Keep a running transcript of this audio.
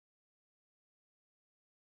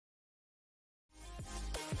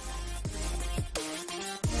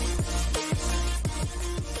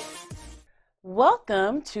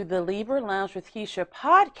Welcome to the Libra Lounge with Keisha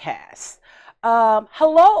podcast.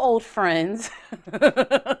 Hello, old friends.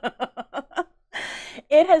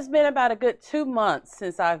 It has been about a good 2 months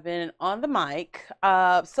since I've been on the mic.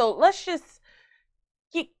 So let's just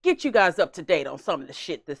get you guys up to date on some of the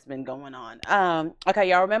shit that's been going on. Okay,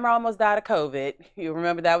 y'all remember I almost died of COVID. You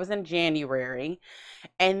remember that was in January.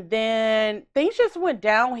 And then things just went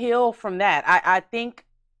downhill from that. I think,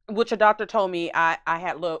 which a doctor told me I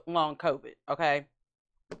had long COVID, okay?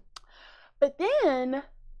 But then,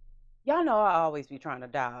 y'all know I always be trying to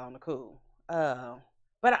die on the cool.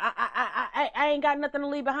 But I ain't got nothing to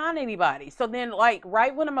leave behind anybody. So then, like,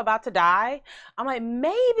 right when I'm about to die, I'm like,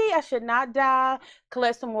 maybe I should not die,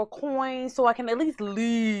 collect some more coins so I can at least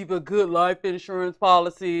leave a good life insurance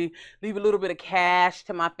policy, leave a little bit of cash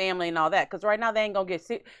to my family and all that. Because right now, they ain't gonna get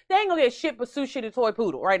shit but sushi to toy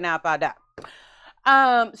poodle right now if I die.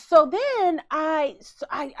 So then I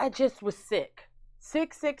just was sick,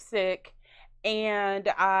 and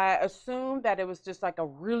I assumed that it was just like a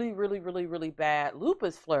really bad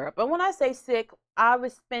lupus flare up. But when I say sick, I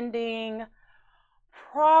was spending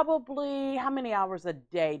probably how many hours a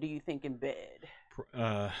day do you think in bed?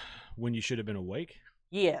 When you should have been awake,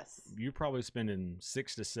 Yes. you're probably spending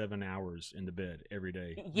 6 to 7 hours in the bed every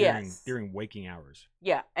day Yes. during waking hours.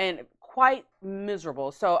 Yeah, and quite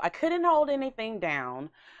miserable. So I couldn't hold anything down.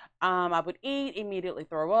 I would eat, immediately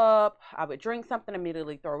throw up. I would drink something,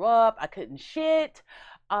 immediately throw up. I couldn't shit.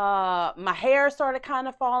 My hair started kind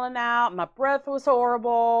of falling out. My breath was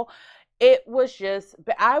horrible. I was just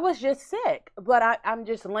sick. But I'm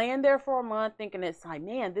just laying there for a month thinking it's like,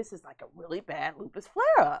 man, this is like a really bad lupus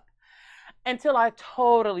flare up. Until I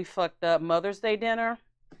totally fucked up Mother's Day dinner.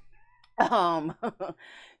 Um,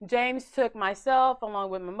 James took myself along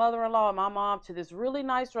with my mother-in-law and my mom to this really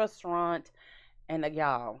nice restaurant. And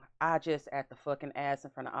y'all, I just at the fucking ass in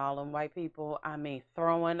front of all them white people. I mean,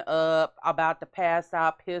 throwing up, about to pass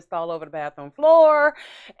out, pissed all over the bathroom floor.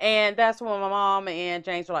 And that's when my mom and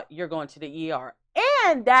James were like, "You're going to the ER."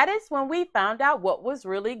 And that is when we found out what was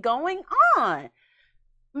really going on.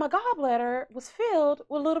 My gallbladder was filled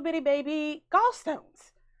with little bitty baby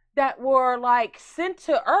gallstones that were like sent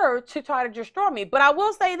to earth to try to destroy me. But I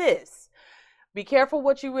will say this: be careful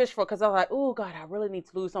what you wish for, because I was like, oh God, I really need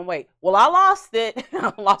to lose some weight. Well, I lost it.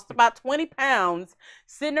 I lost about 20 pounds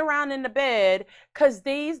sitting around in the bed because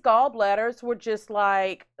these gallbladders were just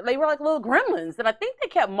like, they were like little gremlins, and I think they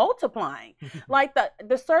kept multiplying. Like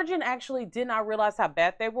the surgeon actually did not realize how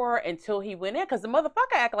bad they were until he went in, because the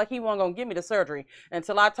motherfucker acted like he wasn't going to give me the surgery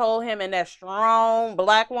until I told him in that strong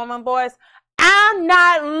black woman voice, "I'm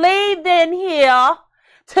not leaving here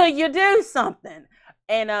till you do something."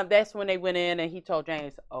 And that's when they went in and he told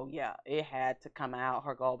James, oh, yeah, it had to come out,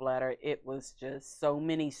 her gallbladder. It was just so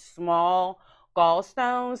many small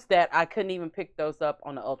gallstones that I couldn't even pick those up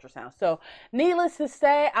on the ultrasound. So needless to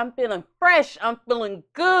say, I'm feeling fresh. I'm feeling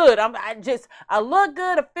good. I look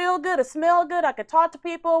good. I feel good. I smell good. I can talk to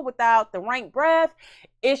people without the rank breath.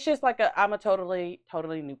 It's just like I'm a totally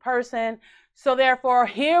new person. So therefore,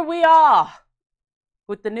 here we are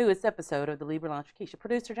with the newest episode of the Libra Lounge with Keisha.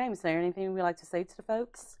 Producer James, is there anything we'd like to say to the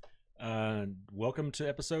folks? Welcome to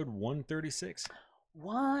episode 136.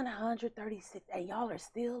 136. Hey, y'all are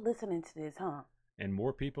still listening to this, huh? And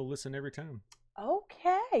more people listen every time.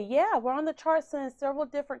 Okay, yeah, we're on the charts in several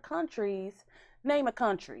different countries. Name a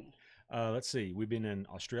country. Let's see. We've been in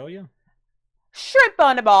Australia. Shrimp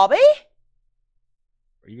on the Bobby.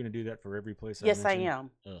 Are you going to do that for every place? Yes, I am.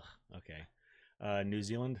 Ugh. Okay. New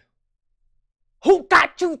Zealand. Who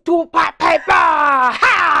got you to pot paper?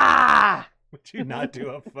 Ha! Would you not do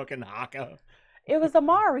a fucking haka? It was a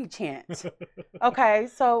Maori chant. Okay,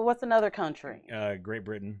 so what's another country? Great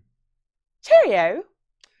Britain. Cheerio.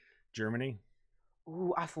 Germany.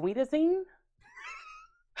 Ooh, Auf Wiedersehen.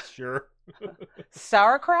 Sure.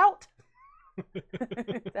 Sauerkraut.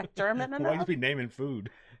 Is that German enough? Why you be naming food?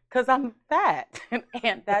 Because I'm fat,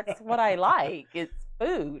 and that's what I like. It's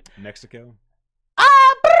food. Mexico.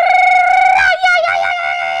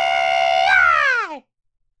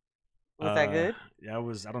 Was that good? Yeah,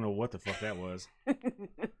 I don't know what the fuck that was.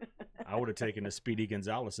 I would have taken a Speedy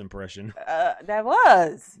Gonzalez impression. That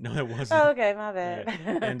was. No, it wasn't. Oh, okay, my bad.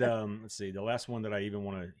 And let's see, the last one that I even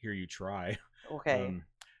want to hear you try. Okay.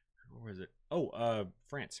 Where is it? Oh,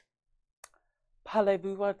 France.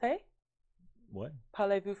 Parlez-vous français? What?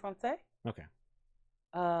 Parlez-vous français? Okay.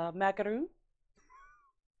 Macaron?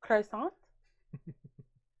 Croissant?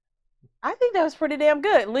 I think that was pretty damn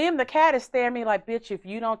good. Liam the cat is staring at me like, bitch, if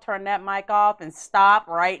you don't turn that mic off and stop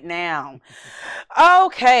right now.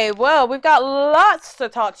 Okay, well, we've got lots to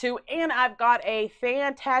talk to, and I've got a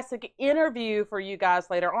fantastic interview for you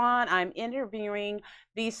guys later on. I'm interviewing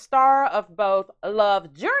the star of both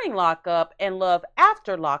Love During Lockup and Love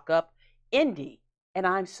After Lockup, Indy. And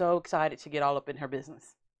I'm so excited to get all up in her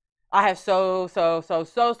business. I have so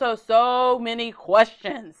many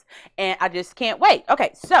questions, and I just can't wait.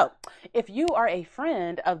 Okay, so if you are a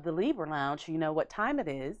friend of the Libra Lounge, you know what time it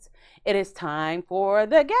is. It is time for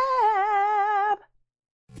the Gab.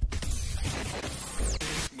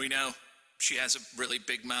 We know she has a really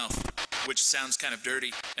big mouth, which sounds kind of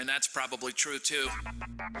dirty, and that's probably true too.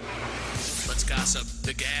 Let's gossip.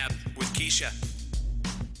 The Gab with Keisha.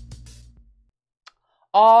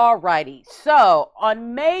 Alrighty, so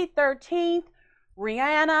on May 13th,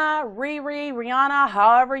 Rihanna,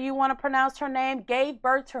 however you want to pronounce her name, gave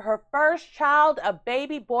birth to her first child, a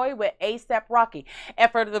baby boy with A$AP Rocky.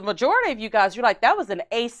 And for the majority of you guys, you're like, that was an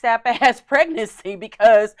A$AP ass pregnancy,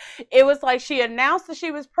 because it was like she announced that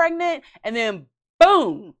she was pregnant and then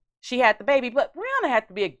boom, she had the baby. But Rihanna had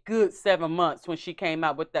to be a good 7 months when she came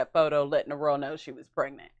out with that photo letting the world know she was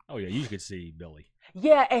pregnant. Oh yeah, you could see Billy.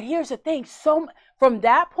 Yeah, and here's the thing. So from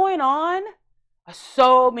that point on,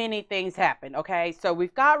 so many things happened, okay? So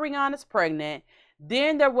we've got Rihanna's pregnant.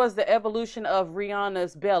 Then there was the evolution of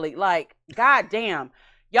Rihanna's belly. Like, goddamn.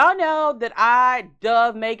 Y'all know that I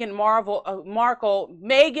dub Meghan Markle.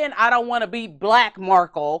 Meghan, I don't want to be Black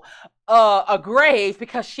Markle, a grave,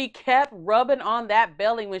 because she kept rubbing on that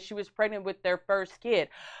belly when she was pregnant with their first kid.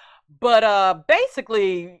 But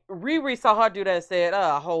basically, Riri saw her do that and said,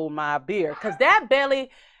 hold my beer. Because that belly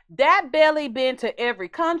been to every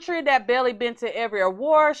country. That belly been to every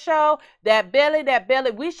award show. That belly,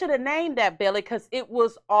 we should have named that belly because it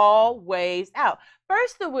was always out.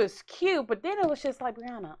 First it was cute, but then it was just like,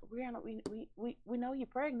 Rihanna, we know you're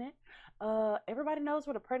pregnant. Everybody knows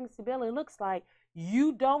what a pregnancy belly looks like.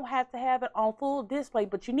 You don't have to have it on full display,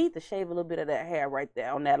 but you need to shave a little bit of that hair right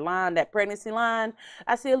there on that line, that pregnancy line.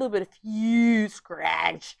 I see a little bit of few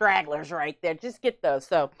stragglers right there. Just get those.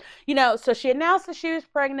 So, so she announced that she was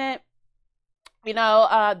pregnant.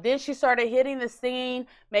 Then she started hitting the scene,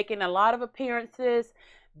 making a lot of appearances.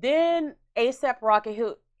 Then A$AP Rocky,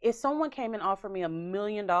 who, if someone came and offered me $1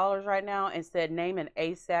 million right now and said, name an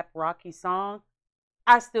A$AP Rocky song,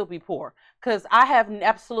 I'd still be poor, because I have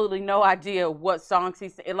absolutely no idea what songs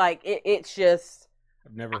he's like. It's just,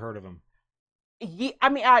 I've never heard of him. Yeah, I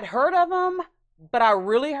mean, I'd heard of him, but I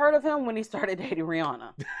really heard of him when he started dating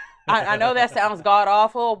Rihanna. I know that sounds god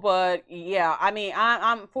awful, but yeah, I mean,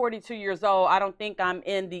 I'm 42 years old. I don't think I'm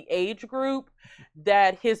in the age group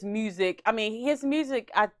that his music.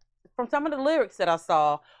 From some of the lyrics that I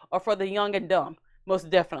saw, are for the young and dumb, most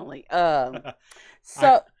definitely.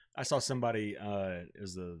 I saw somebody,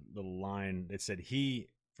 is the little line that said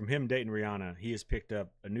from him dating Rihanna, he has picked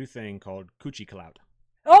up a new thing called coochie clout.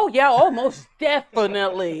 Oh yeah, most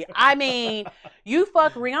definitely. I mean, you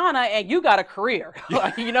fuck Rihanna and you got a career.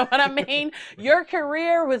 You know what I mean? Your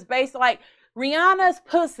career was based, like, Rihanna's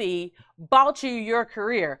pussy bought you your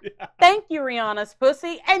career. Yeah. Thank you, Rihanna's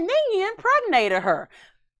pussy. And then you impregnated her.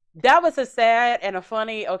 That was a sad and a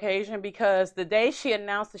funny occasion, because the day she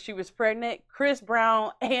announced that she was pregnant, Chris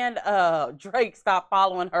Brown and Drake stopped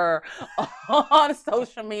following her on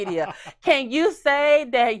social media. Can you say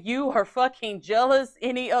that you are fucking jealous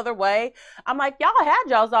any other way? I'm like, y'all had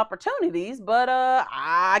y'all's opportunities, but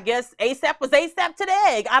I guess A$AP was A$AP to the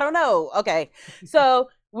egg. I don't know. Okay, so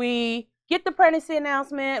we get the pregnancy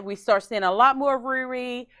announcement. We start seeing a lot more of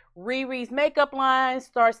Riri. Riri's makeup line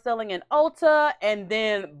starts selling in Ulta, and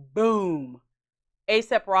then boom,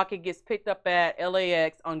 A$AP Rocky gets picked up at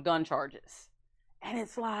LAX on gun charges. And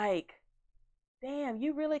it's like, damn,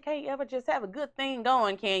 you really can't ever just have a good thing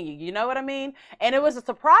going, can you? You know what I mean? And it was a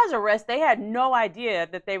surprise arrest. They had no idea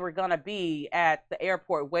that they were going to be at the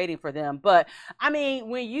airport waiting for them. But, I mean,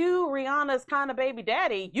 when you Rihanna's kind of baby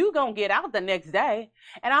daddy, you going to get out the next day.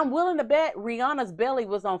 And I'm willing to bet Rihanna's belly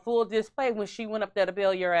was on full display when she went up there to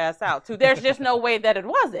bail your ass out, too. There's just no way that it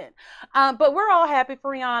wasn't. But we're all happy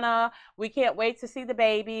for Rihanna. We can't wait to see the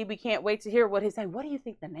baby. We can't wait to hear what he's saying. What do you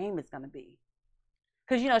think the name is going to be?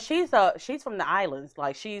 Because she's from the islands,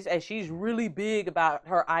 like she's really big about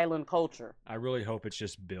her island culture. I really hope it's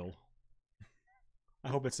just Bill. I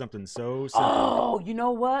hope it's something so simple. Oh, you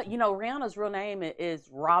know what? Rihanna's real name is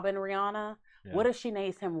Robin Rihanna. Yeah. What if she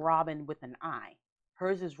names him Robin with an I?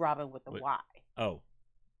 Hers is Robin with a Y. Oh,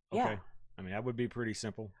 okay. Yeah. I mean, that would be pretty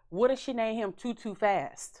simple. What if she named him Too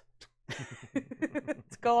Fast?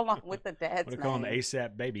 To go along with the dad's name. What do they call him,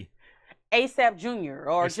 A$AP Baby? ASAP Junior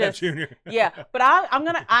or ASAP just Junior. yeah. But I'm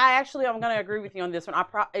gonna agree with you on this one.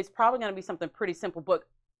 It's probably gonna be something pretty simple, but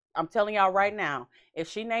I'm telling y'all right now, if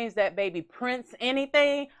she names that baby Prince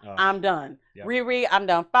anything, I'm done. Yep. Riri, I'm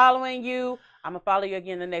done following you. I'm gonna follow you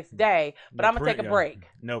again the next day, but I'm gonna take a break.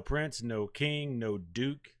 No Prince, no King, no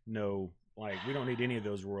Duke, no, like, we don't need any of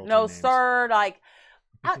those royalty No names. sir, like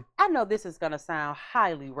I know this is gonna sound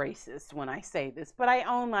highly racist when I say this, but I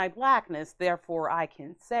own my blackness, therefore I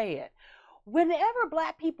can say it. Whenever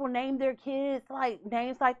black people name their kids like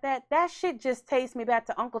names like that, that shit just takes me back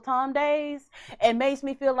to Uncle Tom days and makes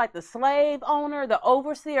me feel like the slave owner, the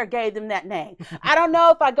overseer gave them that name. I don't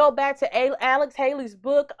know if I go back to Alex Haley's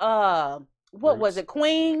book, what was it,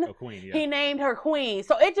 Queen? Oh, Queen, yeah. He named her Queen.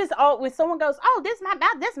 So it just when someone goes, oh, this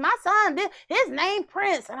my son, his name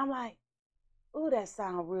Prince, and I'm like, ooh, that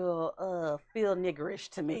sound real feel niggerish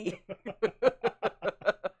to me.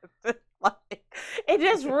 It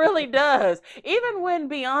just really does. Even when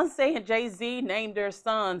Beyonce and Jay-Z named their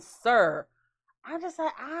son Sir, I'm just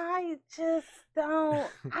like, I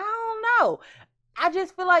don't know. I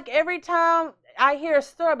just feel like every time I hear a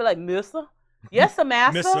story, I'll be like, Missa? Yes, a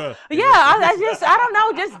massa. Missa. Yeah, I don't know.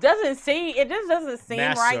 It just doesn't seem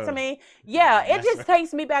Massa. right to me. Yeah, it just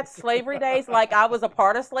takes me back to slavery days, like I was a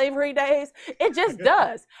part of slavery days. It just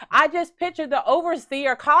does. I just picture the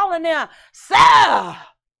overseer calling them, Sir,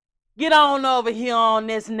 get on over here on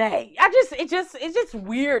this nay. It's just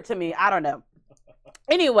weird to me. I don't know.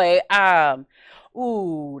 Anyway, now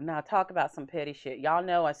talk about some petty shit. Y'all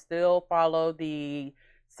know I still follow the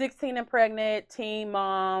 16 and Pregnant Teen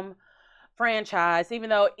Mom franchise, even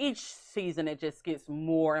though each season it just gets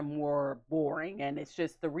more and more boring and it's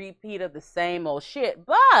just the repeat of the same old shit.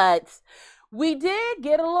 But we did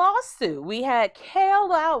get a lawsuit. We had Kale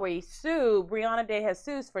Lowry sue Brianna De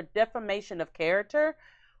Jesus for defamation of character,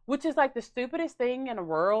 which is like the stupidest thing in the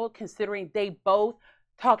world considering they both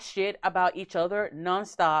talk shit about each other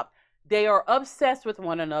nonstop. They are obsessed with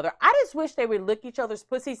one another. I just wish they would lick each other's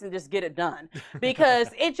pussies and just get it done, because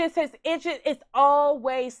it's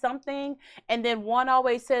always something. And then one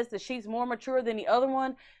always says that she's more mature than the other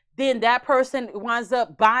one. Then that person winds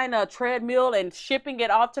up buying a treadmill and shipping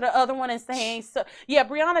it off to the other one and saying, so, yeah,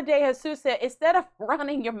 Brianna De Jesus said, instead of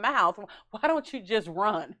running your mouth, why don't you just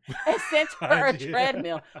run? And sent her a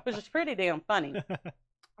treadmill, which is pretty damn funny.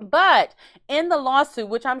 But in the lawsuit,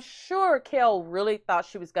 which I'm sure Kel really thought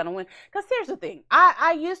she was going to win, because here's the thing.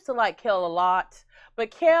 I used to like Kel a lot, but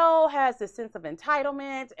Kel has this sense of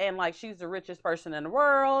entitlement and like she's the richest person in the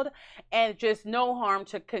world and just no harm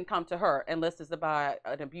can come to her unless it's about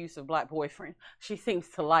an abusive black boyfriend. She seems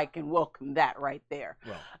to like and welcome that right there.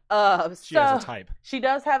 Well, she has a type. She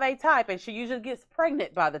does have a type, and she usually gets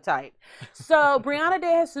pregnant by the type. So Brianna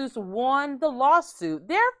De Jesus won the lawsuit.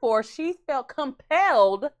 Therefore, she felt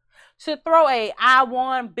compelled to throw a I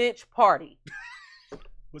won bitch party.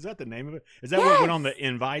 Was that the name of it? Is that what went on the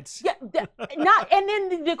invites? Yeah, and then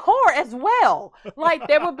the decor as well. Like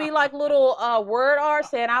there would be like little word art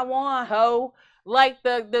saying I won ho. Like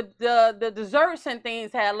the desserts and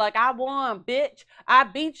things had like I won bitch, I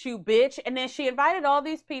beat you bitch, and then she invited all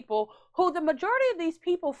these people who the majority of these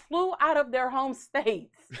people flew out of their home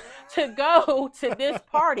states to go to this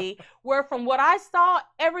party where from what I saw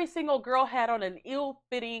every single girl had on an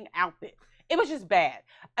ill-fitting outfit. It was just bad.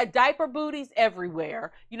 Diaper booties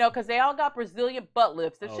everywhere, you know, because they all got Brazilian butt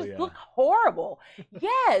lifts. It just looked horrible.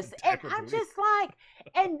 Yes. And I'm just like,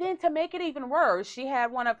 and then to make it even worse, she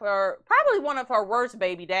had probably one of her worst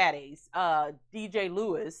baby daddies, DJ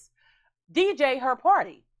Lewis, DJ her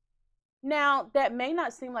party. Now, that may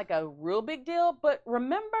not seem like a real big deal, but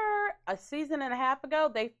remember a season and a half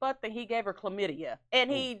ago, they fucked and he gave her chlamydia.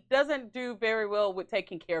 And he doesn't do very well with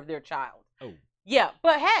taking care of their child. Oh. Yeah,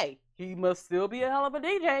 but hey, he must still be a hell of a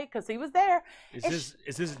DJ because he was there. Is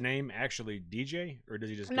his name actually DJ, or does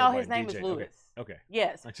he just no? Go His by name DJ? is Lewis. Okay.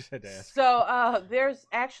 Yes. I just had to ask. So there's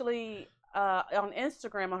actually on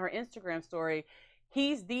Instagram, on her Instagram story,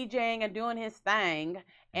 he's DJing and doing his thing,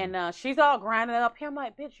 and she's all grinding up him.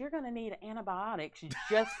 Like, bitch, you're gonna need antibiotics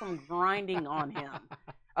just from grinding on him.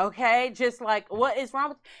 Okay, just like what is wrong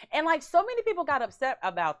with, and like so many people got upset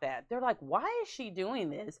about that. They're like, why is she doing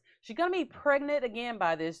this? She's gonna be pregnant again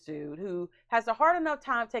by this dude who has a hard enough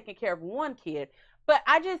time taking care of one kid. But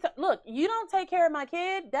I just look, you don't take care of my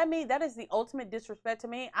kid, that is the ultimate disrespect to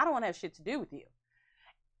me. I don't want to have shit to do with you.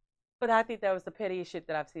 But I think that was the pettiest shit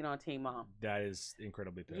that I've seen on Teen Mom. That is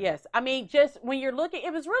incredibly petty. Yes. I mean, just when you're looking,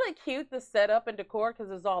 it was really cute, the setup and decor, because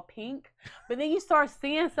it was all pink. But then you start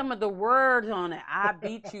seeing some of the words on it. I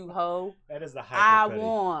beat you, ho. That is the I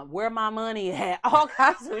won. Where my money at? All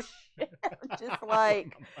kinds of shit. Just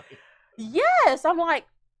like, yes. I'm like,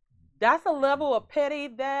 That's a level of petty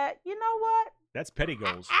that, you know what? That's petty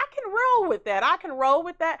goals. I can roll with that. I can roll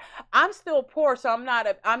with that. I'm still poor, so I'm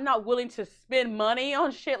not willing to spend money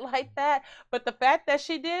on shit like that. But the fact that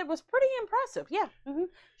she did was pretty impressive. Yeah,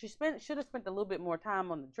 she should have spent a little bit more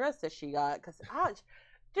time on the dress that she got. Because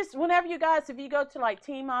just whenever you guys, if you go to like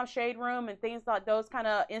Teen Mom Shade Room and things like those kind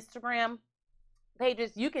of Instagram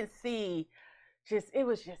pages, you can see it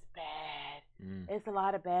was just bad. It's a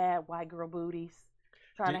lot of bad white girl booties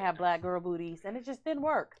trying to have black girl booties, and it just didn't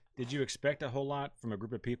work. Did you expect a whole lot from a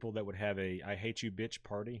group of people that would have a "I hate you, bitch"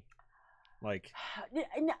 party? Like,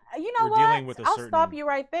 you know what? I'll stop you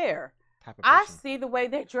right there. I see the way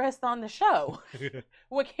they dressed on the show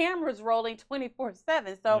with cameras rolling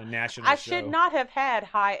 24/7. So I should not have had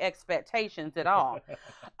high expectations at all.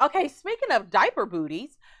 Okay, speaking of diaper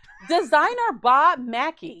booties, designer Bob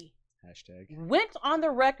Mackie went on the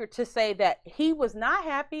record to say that he was not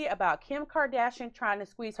happy about Kim Kardashian trying to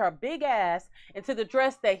squeeze her big ass into the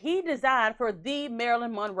dress that he designed for the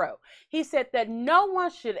Marilyn Monroe. He said that no one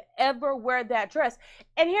should ever wear that dress.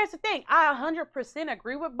 And here's the thing, I 100%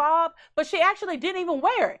 agree with Bob, but she actually didn't even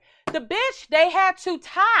wear it. The bitch, they had to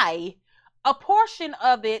tie a portion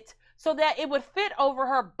of it so that it would fit over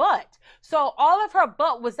her butt. So all of her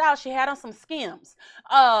butt was out. She had on some Skims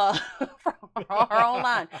from her own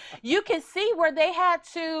line. You can see where they had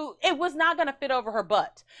to, it was not going to fit over her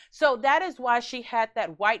butt. So that is why she had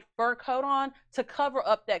that white fur coat on to cover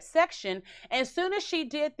up that section. And as soon as she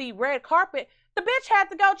did the red carpet, the bitch had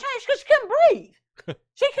to go change because she couldn't breathe.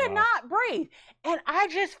 She could not breathe. And I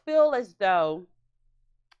just feel as though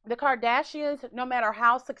the Kardashians, no matter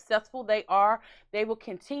how successful they are, they will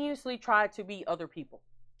continuously try to be other people.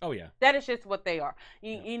 Oh, yeah. That is just what they are.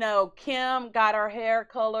 You know, Kim got her hair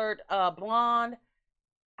colored blonde.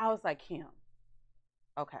 I was like, Kim,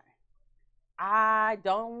 okay. I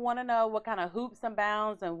don't want to know what kind of hoops and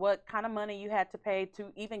bounds and what kind of money you had to pay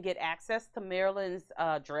to even get access to Marilyn's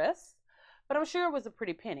dress. But I'm sure it was a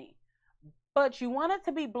pretty penny. But you wanted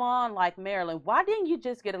to be blonde like Marilyn. Why didn't you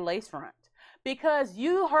just get a lace front? Because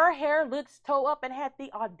her hair looks toe up and had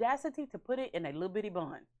the audacity to put it in a little bitty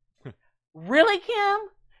bun. Really, Kim?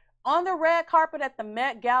 On the red carpet at the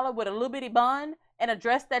Met Gala with a little bitty bun and a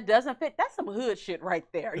dress that doesn't fit? That's some hood shit right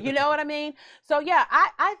there. You know what I mean? So, yeah,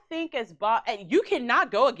 I think as Bob, and you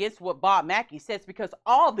cannot go against what Bob Mackie says because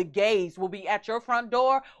all the gays will be at your front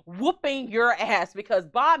door whooping your ass because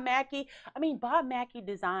Bob Mackie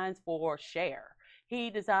designs for Cher. He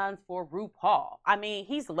designs for RuPaul. I mean,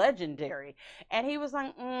 he's legendary. And he was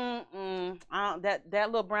like, that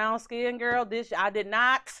little brown skin girl, I did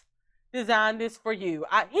not design this for you.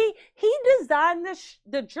 He designed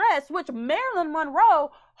the dress, which Marilyn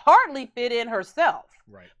Monroe hardly fit in herself.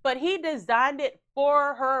 Right. But he designed it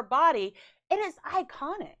for her body. And it's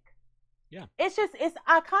iconic. Yeah. It's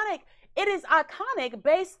iconic. It is iconic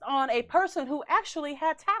based on a person who actually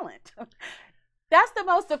had talent. That's the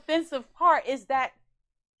most offensive part is that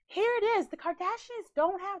here it is. The Kardashians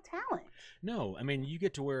don't have talent. No, I mean, you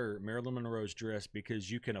get to wear Marilyn Monroe's dress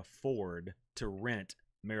because you can afford to rent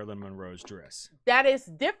Marilyn Monroe's dress. That is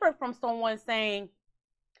different from someone saying,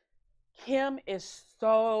 Kim is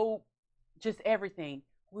so just everything.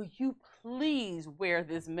 Will you please wear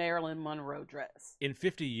this Marilyn Monroe dress? In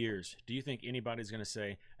 50 years, do you think anybody's going to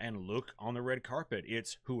say, and look on the red carpet,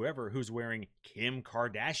 it's whoever who's wearing Kim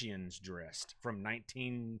Kardashian's dress from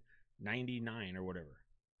 1999 or whatever,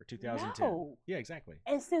 or 2010? No. Yeah, exactly.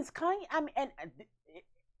 And since Kanye,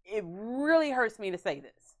 it really hurts me to say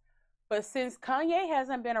this, but since Kanye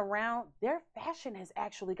hasn't been around, their fashion has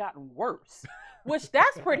actually gotten worse. Which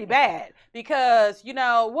that's pretty bad because,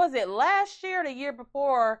 was it last year or the year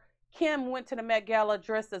before Kim went to the Met Gala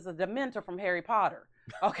dressed as a Dementor from Harry Potter?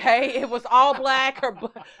 Okay, it was all black.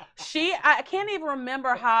 I can't even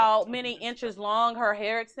remember how many inches long her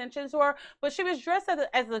hair extensions were, but she was dressed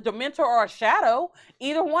as a Dementor or a Shadow,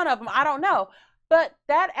 either one of them, I don't know. But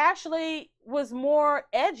that actually was more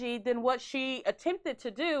edgy than what she attempted to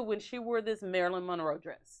do when she wore this Marilyn Monroe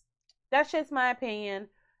dress. That's just my opinion.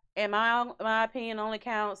 And my opinion only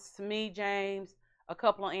counts to me, James, a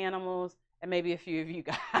couple of animals, and maybe a few of you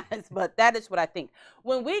guys. But that is what I think.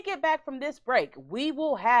 When we get back from this break, we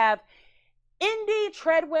will have Indy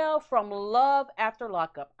Treadwell from Love After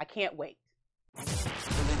Lockup. I can't wait. The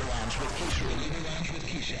Libra Lounge with Keisha. The Libra Lounge with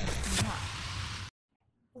Keisha.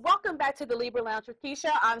 Welcome back to the Libra Lounge with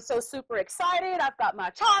Keisha. I'm so super excited. I've got my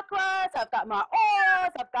chakras, I've got my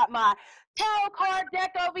auras, I've got my tarot card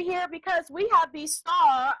deck over here because we have the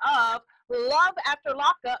star of Love After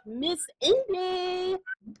Lockup, Miss Indy.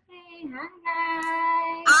 Hey,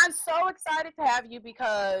 hi guys. I'm so excited to have you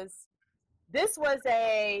because this was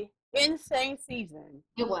a insane season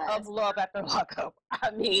It was. of Love After Lockup.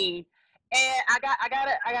 I mean, and I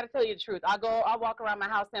gotta tell you the truth. I walk around my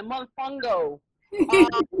house saying "Monfungo."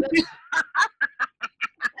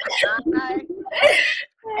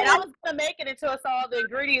 And I was gonna make it until I saw the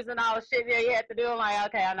ingredients and all the shit that you had to do. I'm like,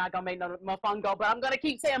 okay, I'm not gonna make no mofongo, but I'm gonna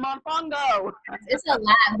keep saying mofongo. It's a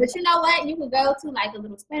lot, but you know what? You could go to like a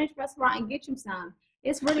little Spanish restaurant and get you some.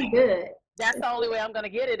 It's really good. That's the only way I'm gonna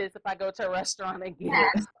get it is if I go to a restaurant and get Yeah.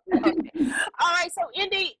 it. Okay. All right, so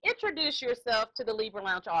Indy, introduce yourself to the Libra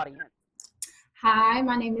Lounge audience. Hi,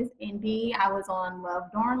 my name is Indy. I was on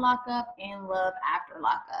Love During Lockup and Love After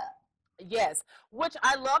Lockup. Yes, which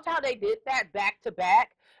I loved how they did that back to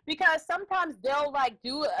back, because sometimes they'll like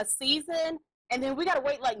do a season and then we gotta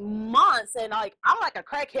wait like months, and like I'm like a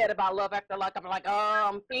crackhead about Love After Lockup. I'm like,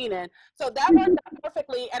 oh, I'm fiending. So that worked out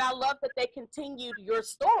perfectly, and I love that they continued your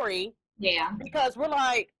story. Yeah. Because we're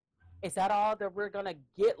like, is that all that we're gonna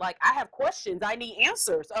get? Like, I have questions, I need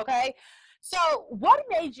answers. Okay, so what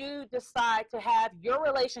made you decide to have your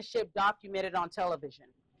relationship documented on television?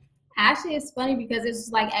 Actually, it's funny because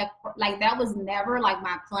it's like that was never like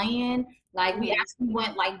my plan. Like we actually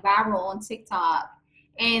went like viral on TikTok,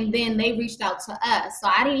 and then they reached out to us. So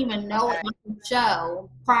I didn't even know about the show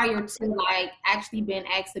prior to like actually being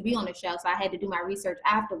asked to be on the show. So I had to do my research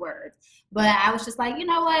afterwards. But I was just like, you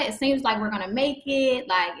know what? It seems like we're gonna make it.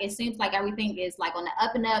 Like it seems like everything is like on the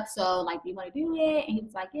up and up. So like, do you want to do it? And he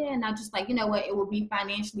was like, yeah. And I just like, you know what? It will be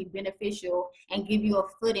financially beneficial and give you a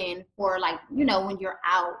footing for like, you know, when you're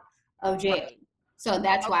out of jail. Right. So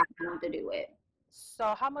that's why I wanted to do it.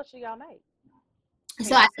 So how much do y'all make?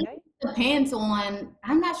 So I think it depends on,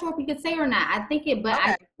 I'm not sure if you could say or not. I think it, but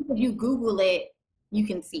I think if you Google it, you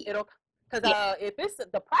can see it. Because if it's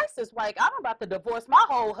the price is like, I'm about to divorce my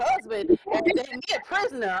whole husband and then be a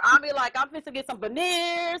prisoner. I'll be like, I'm fixing to get some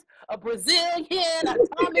veneers, a Brazilian, a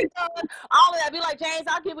Tommy gun, all of that. I'll be like, James,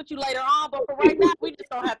 I'll get with you later on, but for right now, we just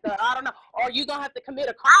don't have to, I don't know, or you gonna have to commit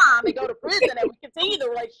a crime and go to prison and we continue the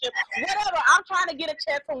relationship. Whatever. I'm trying to get a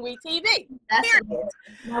check from WeTV. That's it.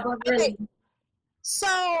 No, but really. Okay.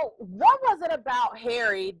 So what was it about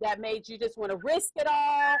Harry that made you just want to risk it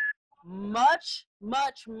all, much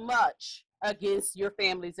against your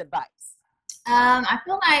family's advice? I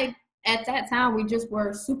feel like at that time we just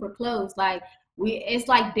were super close. Like it's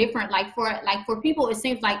like different. Like for people, it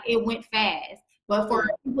seems like it went fast. But for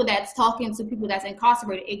people that's talking to people that's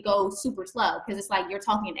incarcerated, it goes super slow because it's like you're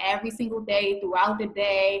talking every single day throughout the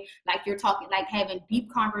day. Like you're talking, like having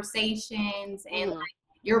deep conversations and like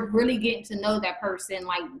you're really getting to know that person,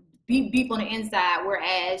 like deep on the inside.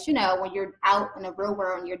 Whereas, you know, when you're out in the real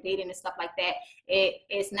world and you're dating and stuff like that,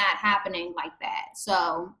 it's not happening like that.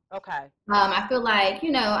 So, I feel like,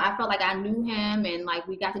 you know, I felt like I knew him and like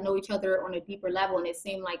we got to know each other on a deeper level and it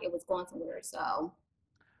seemed like it was going somewhere. So,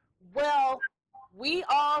 well, we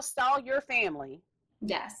all saw your family.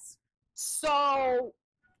 Yes. So,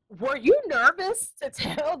 were you nervous to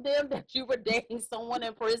tell them that you were dating someone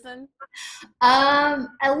in prison? A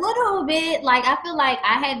little bit. Like, I feel like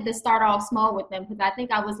I had to start off small with them because I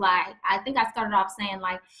think I started off saying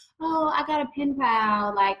like, oh, I got a pen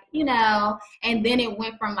pal, like, you know, and then it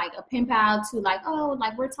went from like a pen pal to like, oh,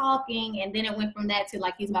 like we're talking. And then it went from that to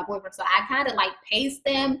like, he's my boyfriend. So I kind of like paced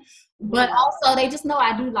them, but also they just know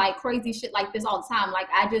I do like crazy shit like this all the time. Like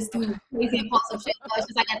I just do crazy impulsive shit. So it's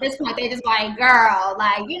just like at this point, they just like, girl,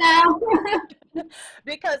 like, you know.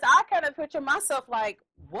 Because I kind of picture myself like,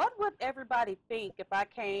 what would everybody think if I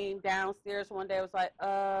came downstairs one day and was like,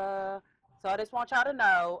 so I just want y'all to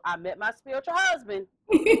know I met my spiritual husband.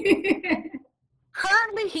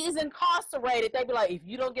 Currently, he's incarcerated. They'd be like, if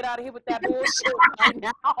you don't get out of here with that bullshit right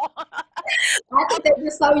now. I think they're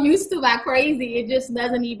just so used to my crazy, it just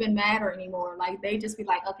doesn't even matter anymore. Like, they just be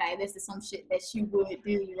like, okay, this is some shit that you would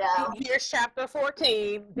do, you know? Here's chapter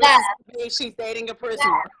 14. She's dating a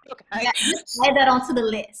prisoner. Yeah. Okay. Yeah, add that onto the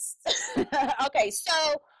list. Okay, so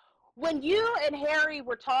when you and Harry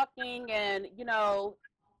were talking and, you know,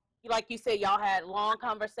 like you said, y'all had long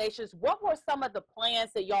conversations, what were some of the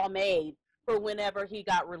plans that y'all made for whenever he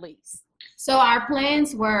got released? So our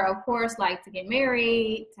plans were, of course, like to get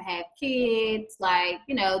married, to have kids, like,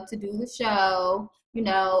 you know, to do the show, you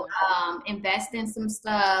know, invest in some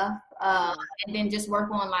stuff, and then just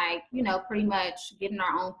work on like, you know, pretty much getting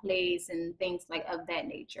our own place and things like of that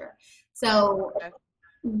nature. So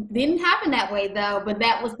didn't happen that way though, but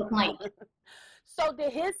that was the plan. So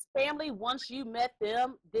did his family, once you met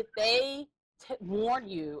them, did they warn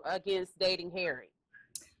you against dating Harry?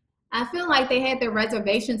 I feel like they had their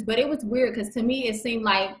reservations, but it was weird because to me it seemed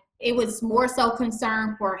like it was more so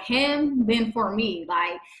concerned for him than for me.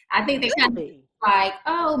 Like I think they kind of, like,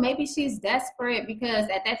 oh, maybe she's desperate because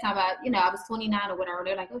at that time, I was 29 or whatever.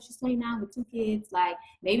 They're like, oh, she's 29 with 2 kids. Like,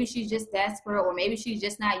 maybe she's just desperate, or maybe she's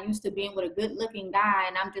just not used to being with a good-looking guy.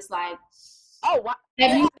 And I'm just like, Oh, wow.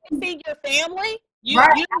 have you seen your family? You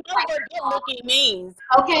right? you know what good looking means.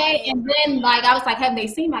 Okay, and then like I was like, have they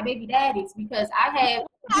seen my baby daddies? Because I have,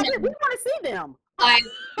 We want to see them. like,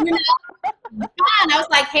 fine. I was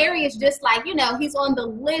like, Harry is just like, he's on the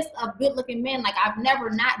list of good looking men. Like, I've never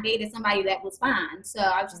not dated somebody that was fine. So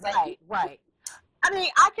I was just like, Right. I mean,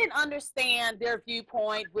 I can understand their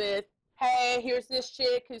viewpoint with, hey, here's this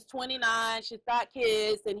chick who's 29, she's got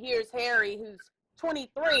kids, and here's Harry who's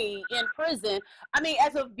 23 in prison. I mean,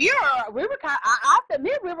 as a viewer, we were I have to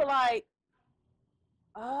admit, we were like,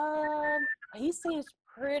 he seems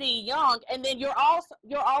pretty young. And then you're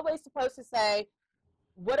always supposed to say,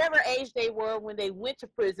 whatever age they were when they went to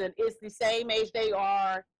prison is the same age they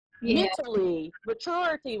are mentally,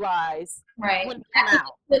 maturity-wise, right. when they come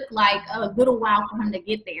out. It took like a little while for him to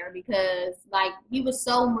get there because like he was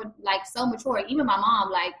so mature. Even my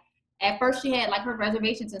mom, like at first she had like her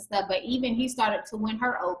reservations and stuff, but even he started to win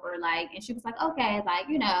her over. Like, and she was like, okay, like,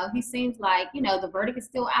 he seems like, the verdict is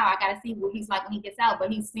still out. I gotta see what he's like when he gets out,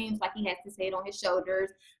 but he seems like he has his head on his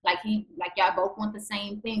shoulders. Like y'all both want the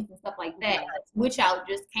same things and stuff like that. Switch out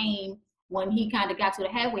just came when he kind of got to the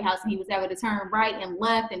halfway house and he was able to turn right and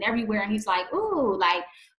left and everywhere. And he's like, ooh, like,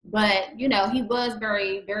 but he was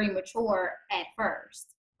very, very mature at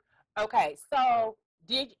first. Okay. So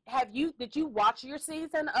did you watch your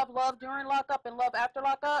season of Love During Lockup and Love After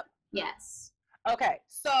Lockup? Yes. Okay.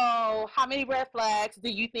 So how many red flags do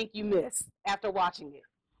you think you missed after watching it?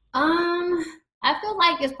 I feel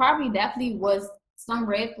like it's probably definitely was some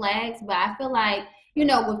red flags, but I feel like, with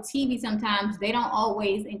TV sometimes they don't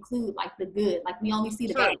always include like the good. Like we only see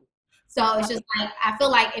the bad. So it's just like I feel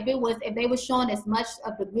like if they were showing as much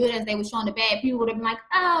of the good as they were showing the bad, people would have been like,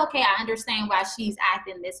 oh, okay, I understand why she's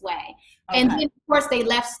acting this way. Okay. And then of course they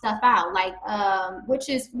left stuff out, like which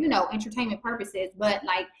is, entertainment purposes, but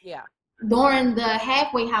like during the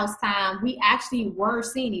halfway house time, we actually were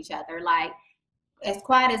seeing each other. Like as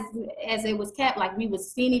quiet as it was kept, like we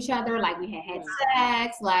was seeing each other, like we had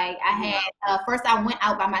sex. Like I had first I went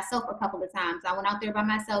out by myself a couple of times. I went out there by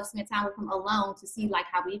myself, spent time with him alone to see like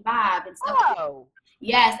how we vibe and stuff. Oh.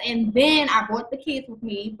 Yes, and then I brought the kids with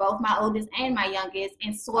me, both my oldest and my youngest,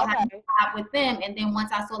 and saw how we vibe with them. And then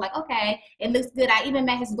once I saw like, okay, it looks good, I even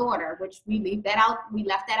met his daughter, which we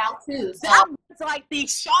left that out too. So that was like the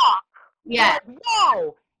shock. Yeah. Like,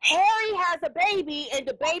 whoa. Harry has a baby, and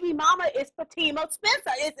the baby mama is Fatima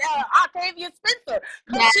Spencer. It's Octavia Spencer.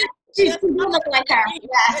 Yeah, she looks like her.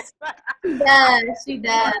 Yes, she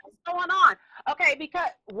does. What's going on? Okay, because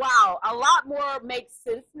wow, a lot more makes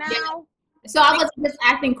sense now. Yeah. So I was just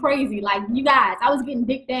acting crazy, like you guys. I was getting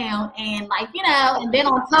dick down, and like and then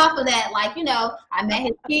on top of that, like I met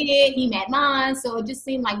his kid, he met mine, so it just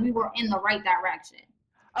seemed like we were in the right direction.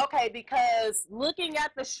 Okay, because looking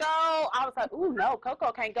at the show, I was like, ooh, no,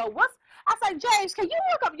 Coco can't go. I was like, James, can you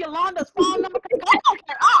look up Yolanda's phone number?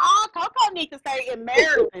 Coco needs to stay in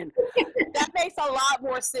Maryland. That makes a lot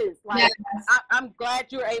more sense. Like, I'm glad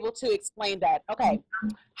you're able to explain that. Okay,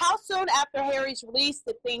 how soon after Harry's release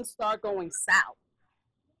did things start going south?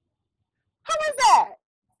 How is that?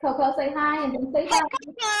 Coco, say hi and then say hi.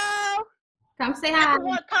 Coco! Come say hi.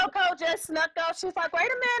 Coco just snuck up. She's like, wait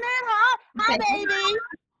a minute, huh? Hi, baby.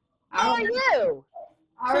 How are you?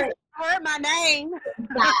 All right. She heard my name.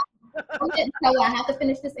 So I have to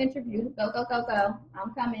finish this interview. Go.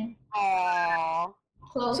 I'm coming. Aww.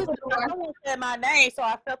 Close the door. Someone said my name, so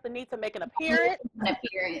I felt the need to make an appearance.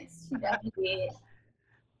 She definitely did.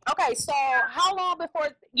 Okay, so how long before,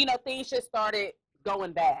 things just started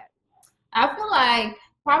going bad? I feel like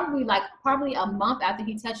probably a month after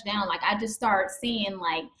he touched down, like I just started seeing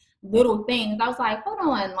like little things. I was like, hold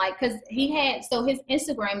on, like, because his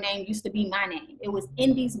Instagram name used to be my name. It was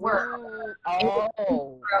Indy's World.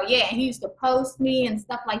 Yeah, and he used to post me and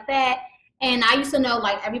stuff like that. And I used to know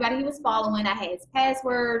like everybody he was following. I had his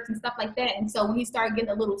passwords and stuff like that. And so when he started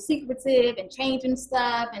getting a little secretive and changing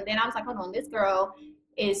stuff, and then I was like, hold on, this girl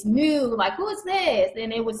is new. Like, who is this?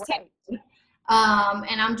 And it was Terry.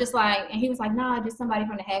 And I'm just like, and he was like, nah, just somebody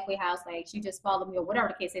from the halfway house. Like, she just followed me or whatever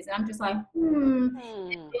the case is. And I'm just like, And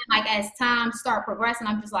then, like, as time start progressing,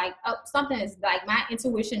 I'm just like, oh, something is like my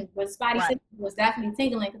intuition was was definitely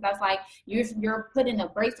tingling because I was like, you're putting a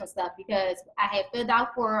brakes on stuff because I had filled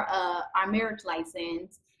out for our marriage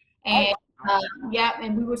license. And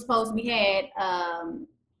and we had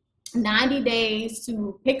 90 days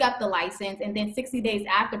to pick up the license and then 60 days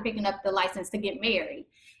after picking up the license to get married.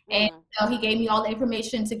 And so he gave me all the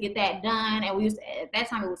information to get that done. And at that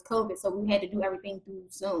time it was COVID, so we had to do everything through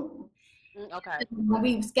Zoom. Okay. When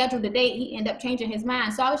we scheduled the date, he ended up changing his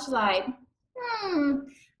mind. So I was just like,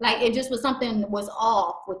 like it just was something was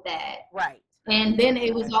off with that. Right. And then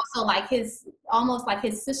it was also like almost like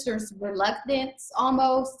his sister's reluctance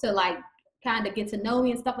almost to like kind of get to know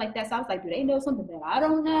me and stuff like that. So I was like, do they know something that I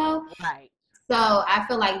don't know? Right. So I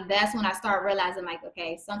feel like that's when I started realizing like,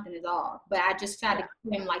 okay, something is off. But I just tried to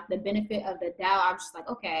give him like the benefit of the doubt. I was just like,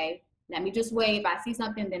 okay, let me just wait. If I see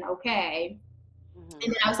something, then okay. And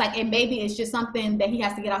then I was like, and maybe it's just something that he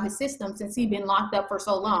has to get out his system since he's been locked up for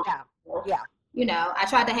so long. Yeah. You know, I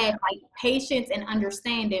tried to have like patience and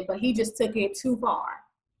understanding, but he just took it too far.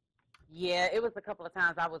 Yeah, it was a couple of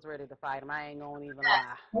times I was ready to fight him. I ain't gonna even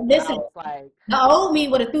lie. Listen, like, the old me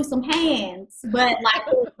would have threw some hands, but like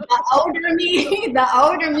the older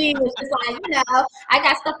me was just like, you know, I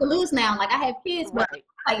got stuff to lose now. Like I have kids, but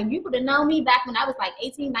like if you would have known me back when I was like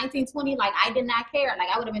 18, 19, 20, like I did not care. Like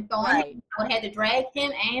I would have been throwing him. I would have had to drag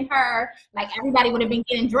him and her. Like everybody would have been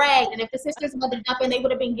getting dragged. And if the sisters would have jumped in, they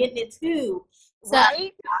would have been getting it too. So,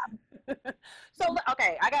 So,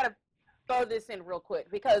 okay, I got to throw this in real quick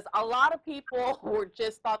because a lot of people were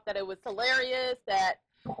just thought that it was hilarious that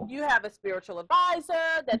you have a spiritual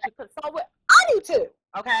advisor that you consult with. I do too,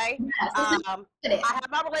 okay? Yes, I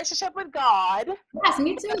have my relationship with God. Yes,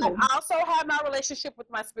 me too. I also have my relationship with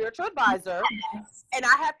my spiritual advisor. Yes. And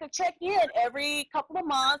I have to check in every couple of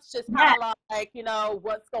months, just kind of like, you know,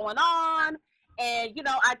 what's going on. And, you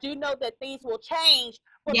know, I do know that things will change.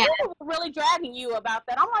 But people were really dragging you about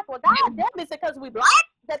that. I'm like, well, God damn, is it because we black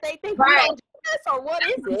that they think we don't do this, or what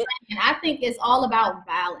is it? And I think it's all about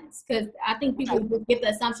balance, because I think people get the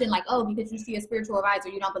assumption like, oh, because you see a spiritual advisor,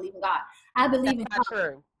 you don't believe in God. I believe in God.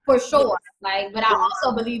 True. For sure. Like, but I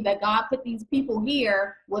also believe that God put these people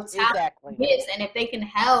here with talent and gifts, and if they can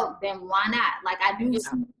help, then why not? Like I do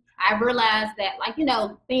I realized that, like, you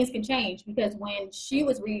know, things can change, because when she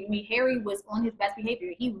was reading me, Harry was on his best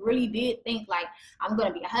behavior. He really did think like, I'm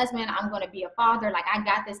going to be a husband, I'm going to be a father, like I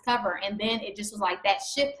got this cover. And then it just was like that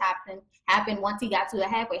shift happened once he got to the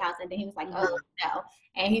halfway house, and then he was like, oh no,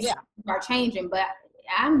 and he started changing. But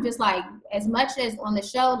I'm just like, as much as on the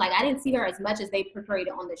show, like I didn't see her as much as they portrayed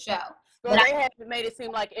it on the show. So they had made it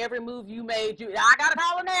seem like every move you made, I gotta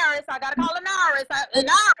call an heiress,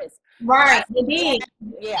 Right, they did.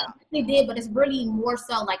 Yeah, they did, but it's really more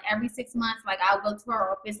so like every 6 months, like I'll go to her,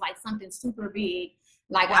 or if it's like something super big,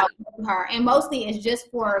 like I'll go to her. And mostly it's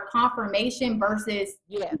just for confirmation versus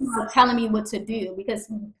telling me what to do, because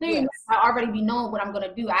clearly I already be knowing what I'm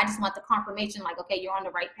gonna do. I just want the confirmation, like, okay, you're on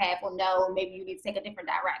the right path, or no, maybe you need to take a different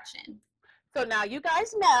direction. So now you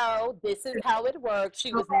guys know this is how it works.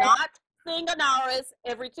 She was not seeing an heiress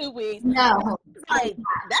every 2 weeks. No. Like,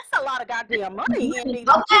 that's a lot of goddamn money. Okay.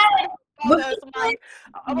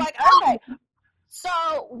 I'm like, okay. So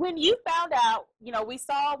when you found out, you know, we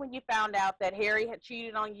saw when you found out that Harry had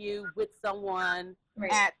cheated on you with someone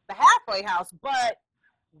at the halfway house, but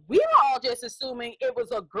we were all just assuming it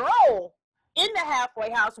was a girl in the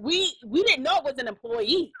halfway house. We didn't know it was an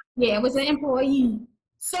employee. Yeah, it was an employee.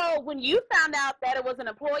 So when you found out that it was an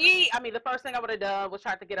employee, I mean, the first thing I would have done was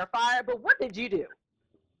try to get her fired. But what did you do?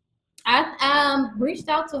 I reached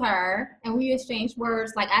out to her and we exchanged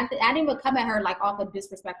words. Like I didn't even come at her like off a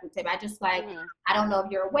disrespectful tip. I just like, I don't know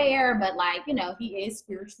if you're aware, but like, you know, he is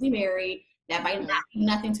spiritually married. That might not mean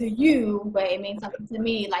nothing to you, but it means something to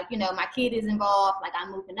me. Like, you know, my kid is involved. Like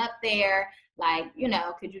I'm moving up there. Like, you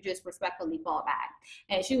know, could you just respectfully fall back?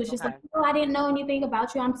 And she was just like, oh, I didn't know anything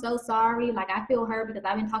about you. I'm so sorry. Like, I feel hurt because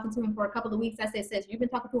I've been talking to him for a couple of weeks. I said, sis, you've been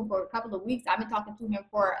talking to him for a couple of weeks. I've been talking to him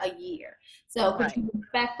for a year. So could you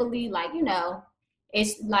respectfully, like, you know,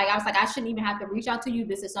 it's like, I was like, I shouldn't even have to reach out to you.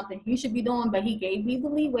 This is something he should be doing, but he gave me the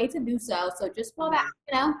leeway to do so. So just fall back,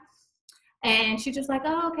 you know? And she just like,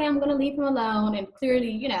 oh, okay, I'm going to leave him alone. And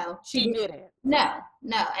clearly, you know, she didn't. No.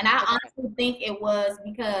 And I honestly think it was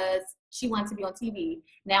because she wanted to be on TV.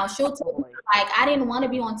 Now, she'll tell me, like, I didn't want to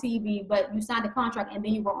be on TV, but you signed a contract and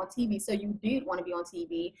then you were on TV, so you did want to be on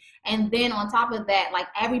TV. And then on top of that, like,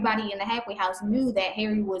 everybody in the halfway house knew that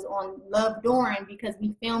Harry was on Love Doran because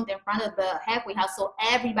we filmed in front of the halfway house, so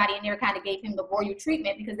everybody in there kind of gave him the royal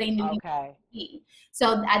treatment because they knew he was on TV.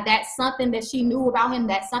 So that's something that she knew about him.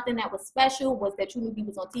 That's something that was special, was that you knew he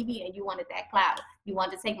was on TV and you wanted that clout. You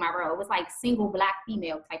wanted to take my role. It was like single black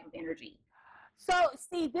female type of energy. So,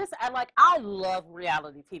 see, I love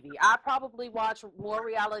reality TV. I probably watch more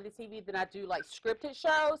reality TV than I do, like, scripted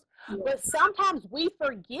shows. Yes. But sometimes we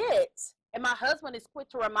forget, and my husband is quick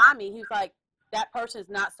to remind me, he's like, that person's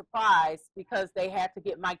not surprised because they had to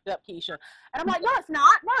get mic'd up, Keisha. And I'm like, no, it's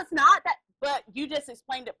not. But you just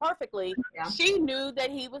explained it perfectly. Yeah. She knew that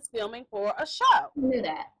he was filming for a show. She knew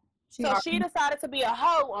that. So she decided to be a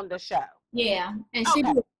hoe on the show. Yeah, and she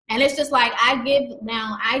did. And it's just like I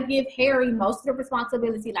give Harry most of the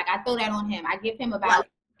responsibility. Like I throw that on him. I give him about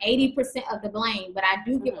 80% of the blame, but I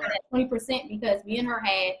do give her that 20% because me and her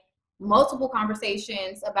had multiple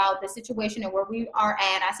conversations about the situation and where we are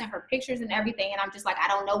at. I sent her pictures and everything, and I'm just like, I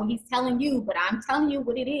don't know what he's telling you, but I'm telling you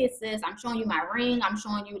what it is, sis. I'm showing you my ring. I'm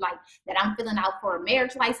showing you like that I'm filling out for a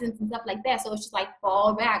marriage license and stuff like that. So it's just like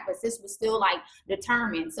fall back, but sis was still like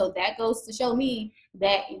determined. So that goes to show me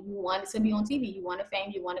that you wanted to be on TV, you wanted fame,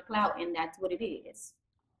 you wanted clout, and that's what it is.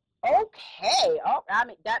 Okay. Oh, I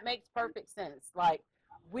mean, that makes perfect sense. Like,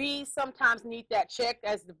 we sometimes need that check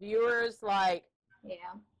as the viewers. Like, yeah,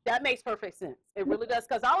 that makes perfect sense. It really does.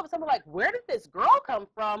 Because all of a sudden, we're like, where did this girl come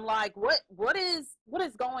from? Like, what is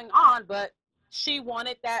going on? But she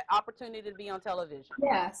wanted that opportunity to be on television.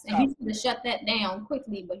 Yes, and he should have shut that down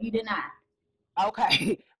quickly, but he did not.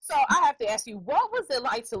 Okay. So I have to ask you, what was it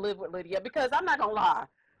like to live with Lydia? Because I'm not going to lie.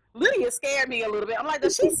 Lydia scared me a little bit. I'm like,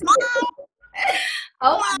 does she smile?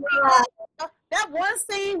 Oh my God. That one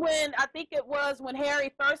scene when, I think it was when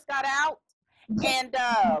Harry first got out, and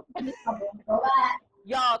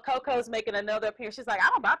y'all, Coco's making another appearance. She's like,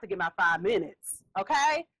 I'm about to get my 5 minutes.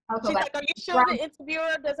 Okay? She's like, are you sure the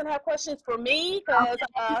interviewer doesn't have questions for me? Because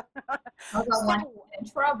in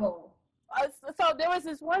trouble. So there was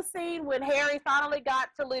this one scene when Harry finally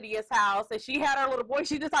got to Lydia's house, and she had her little boy.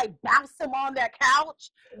 She just like bounced him on that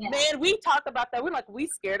couch. Yeah. Man, we talked about that. We're like, we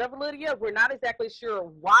scared of Lydia. We're not exactly sure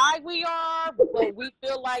why we are, but we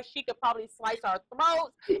feel like she could probably slice our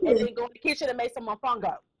throats and then go in the kitchen and make some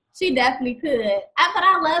mofongo. She definitely could. But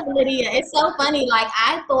I love Lydia. It's so funny. Like,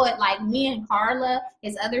 I thought, like, me and Carla,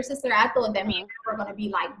 his other sister, I thought that me and her were going to be,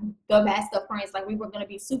 like, the best of friends. Like, we were going to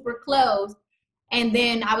be super close. And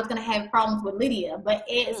then I was going to have problems with Lydia. But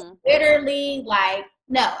it's literally, like,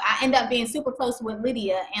 no, I end up being super close with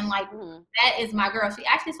Lydia. And, like, that is my girl. She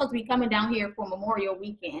actually supposed to be coming down here for Memorial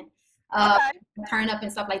Weekend. Turn up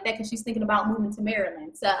and stuff like that because she's thinking about moving to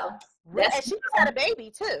Maryland. So and she just had a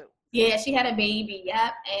baby, too. Yeah, she had a baby,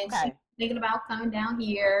 yep. And she's thinking about coming down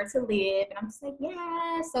here to live. And I'm just like,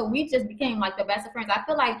 yeah. So we just became, like, the best of friends. I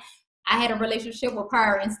feel like I had a relationship with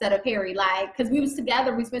her instead of Harry. Like, because we was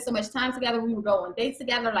together. We spent so much time together. We would go on dates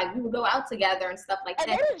together. Like, we would go out together and stuff like that.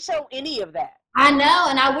 And they didn't show any of that. I know.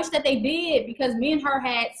 And I wish that they did because me and her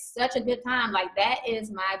had such a good time. Like, that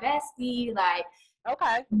is my bestie. Like,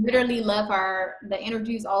 literally love her. The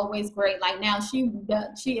energy is always great. Like now she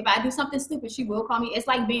if I do something stupid, she will call me. It's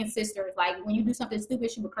like being sisters. Like when you do something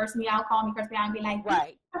stupid, she would curse me out, call me, curse me out, and be like,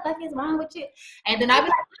 what the fuck is wrong with you? And then I'd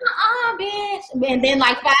be like, bitch. And then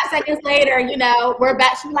like 5 seconds later, you know, we're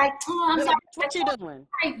back. She's like, I'm sorry. What you doing?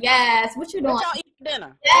 Yes, what you doing? What y'all eat for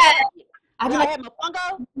dinner? Yes. I had my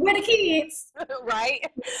fungo? We're the kids. Right?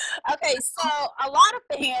 Okay, so a lot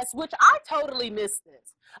of fans, which I totally missed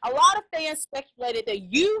this, a lot of fans speculated that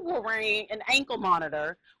you were wearing an ankle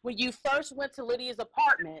monitor when you first went to Lydia's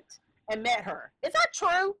apartment and met her. Is that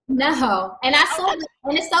true? No. And I saw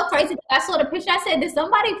and it's so crazy. I saw the picture. I said, did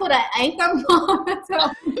somebody put an ankle monitor?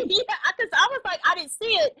 Yeah, because I was like, I didn't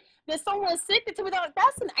see it. Then someone sent it to me. They're like,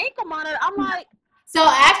 that's an ankle monitor. I'm like. So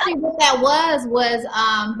actually what that was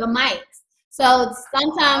the mics. So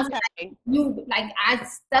sometimes I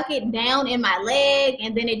stuck it down in my leg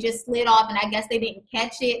and then it just slid off and I guess they didn't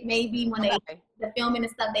catch it. Maybe when the filming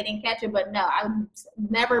and stuff, they didn't catch it. But no, I've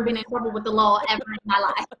never been in trouble with the law ever in my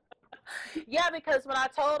life. Yeah, because when I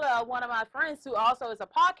told one of my friends who also is a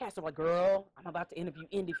podcaster, I'm like, girl, I'm about to interview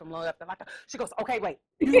Indy from Lockup. She goes, okay, wait,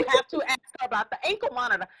 you have to ask her about the ankle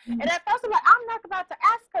monitor. And at first I'm like, I'm not about to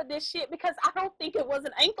ask her this shit because I don't think it was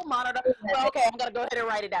an ankle monitor. Well, okay, I'm going to go ahead and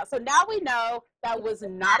write it out. So now we know that was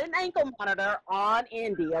not an ankle monitor on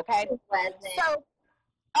Indy, okay? So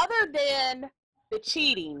other than the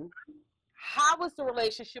cheating, how was the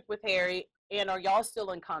relationship with Harry and are y'all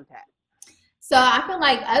still in contact? So I feel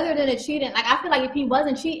like other than the cheating, like I feel like if he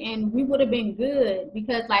wasn't cheating, we would have been good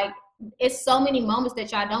because like it's so many moments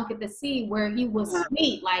that y'all don't get to see where he was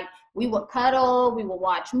sweet. Like we would cuddle, we would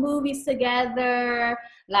watch movies together,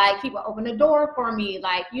 like he would open the door for me,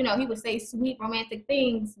 like, you know, he would say sweet romantic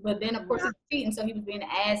things, but then of course he was cheating, so he was being an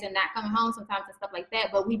ass and not coming home sometimes and stuff like that.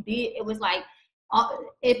 But we did, it was like,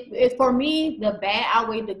 if for me, the bad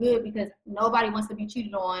outweighed the good because nobody wants to be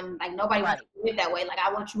cheated on. Like nobody wants to live that way. Like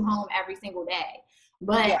I want you home every single day.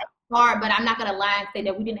 But but I'm not gonna lie and say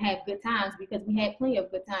that we didn't have good times because we had plenty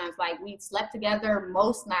of good times. Like we slept together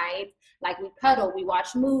most nights. Like we cuddled, we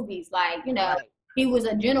watched movies. Like you know, he was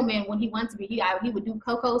a gentleman when he wanted to be. He would do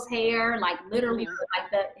Coco's hair, like literally,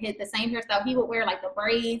 like the same hairstyle. He would wear like the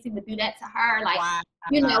braids. He would do that to her, like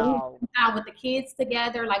you know, we would time with the kids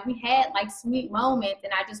together. Like we had like sweet moments,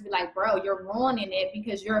 and I just be like, bro, you're ruining it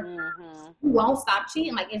because you won't stop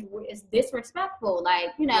cheating. Like it's disrespectful, like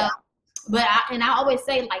you know. But I always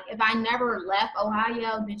say, like, if I never left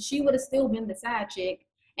Ohio, then she would have still been the side chick,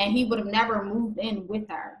 and he would have never moved in with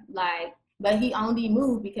her. Like, but he only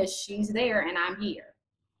moved because she's there and I'm here.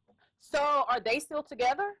 So are they still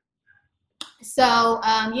together? So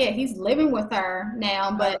yeah, he's living with her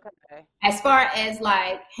now. But as far as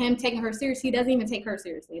like him taking her serious, he doesn't even take her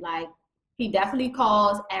seriously. Like he definitely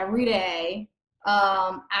calls every day.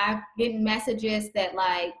 I get messages that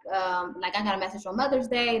like I got a message on Mother's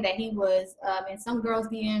Day that he was in some girl's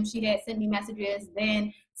DM. She had sent me messages.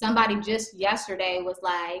 Then somebody just yesterday was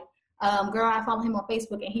like, girl, I follow him on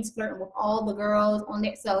Facebook and he's flirting with all the girls on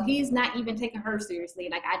there. So he's not even taking her seriously.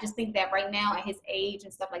 Like I just think that right now at his age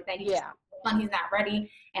and stuff like that, he's not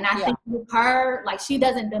ready. And I think with her, like she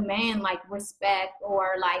doesn't demand like respect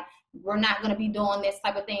or like we're not gonna be doing this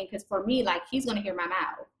type of thing. Because for me, like he's gonna hear my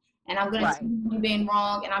mouth. And I'm going to see you being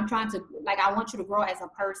wrong. And I'm trying to, like, I want you to grow as a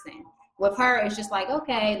person. With her, it's just like,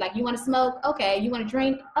 okay, like, you want to smoke? Okay. You want to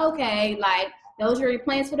drink? Okay. Like, those are your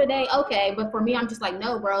plans for the day? Okay. But for me, I'm just like,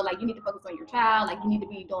 no, bro, like, you need to focus on your child. Like, you need to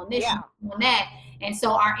be doing this, doing that. And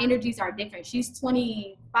so our energies are different. She's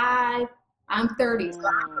 25. I'm 30. So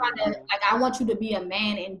I'm trying to, like, I want you to be a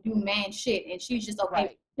man and do man shit. And she's just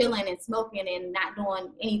okay chilling and smoking and not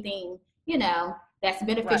doing anything, you know, that's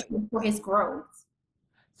beneficial for his growth.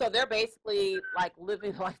 So they're basically like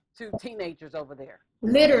living like two teenagers over there.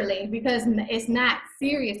 Literally, because it's not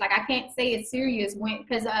serious. Like I can't say it's serious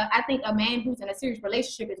because I think a man who's in a serious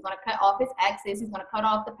relationship is going to cut off his exes. He's going to cut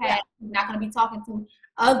off the past. He's not going to be talking to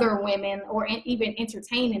other women or even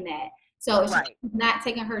entertaining that. So it's just not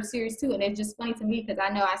taking her serious too. And it's just funny to me because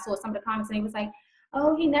I know I saw some of the comments and he was like,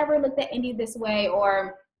 oh, he never looked at Indy this way,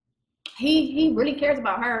 or he really cares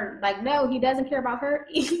about her. Like, no, he doesn't care about her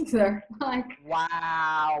either. Like,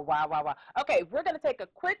 wow. Okay, we're gonna take a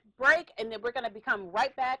quick break and then we're gonna become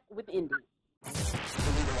right back with Indy. The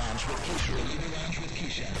Libra Lounge with Keisha. The Libra Lounge with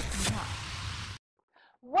Keisha.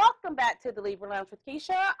 Welcome back to the Libra Lounge with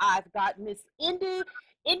Keisha. I've got Miss Indy.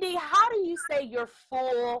 Indy, how do you say your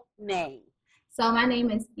full name? So my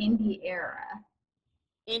name is Indy Era.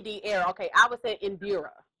 Indy Era. Okay, I would say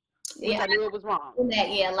Indira. I knew it was wrong.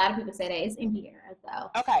 A lot of people say that it's Indira. So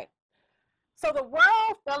okay. So the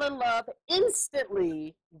world fell in love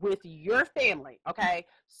instantly with your family. Okay.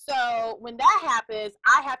 So when that happens,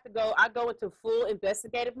 I go into full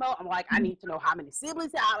investigative mode. I'm like, I need to know how many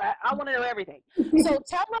siblings. I want to know everything. So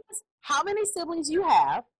tell us how many siblings you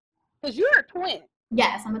have, because you're a twin.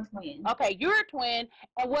 Yes, I'm a twin. Okay, you're a twin,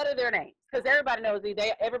 and what are their names? Because everybody knows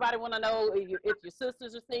everybody want to know if your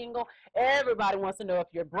sisters are single. Everybody wants to know if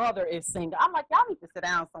your brother is single. I'm like, y'all need to sit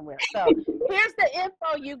down somewhere. So here's the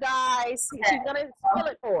info, you guys. She's gonna spill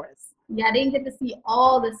it for us. Yeah, I didn't get to see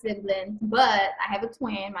all the siblings, but I have a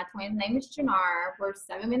twin. My twin's name is Jannar. We're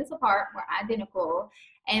 7 minutes apart. We're identical.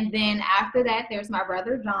 And then after that, there's my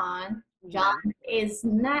brother John. John is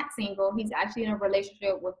not single. He's actually in a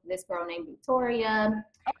relationship with this girl named Victoria.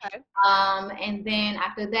 Okay. And then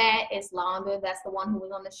after that, it's Londa. That's the one who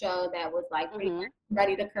was on the show that was like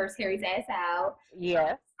ready to curse Harry's ass out.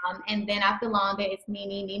 Yes. And then after Londa, it's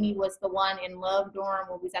Nene. Nene was the one in Love Dorm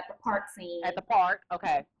when we was at the park scene. At the park,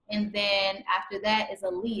 okay. And then after that is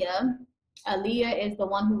Aaliyah. Aaliyah is the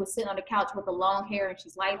one who was sitting on the couch with the long hair, and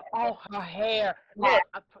she's like, oh, her hair. Look,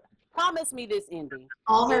 promise me this, Indy.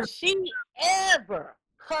 If she ever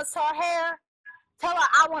cuts her hair, tell her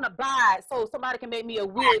I want to buy it so somebody can make me a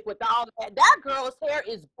wig with all that. That girl's hair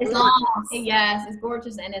is gorgeous. Long. Yes, it's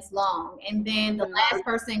gorgeous and it's long. And then the last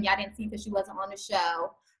person y'all didn't see because she wasn't on the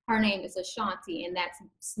show, her name is Ashanti, and that's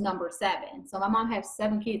number 7. So my mom has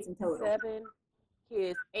 7 kids in total. 7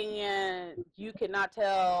 kids, and you cannot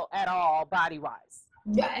tell at all body-wise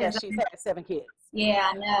that she's had 7 kids. Yeah,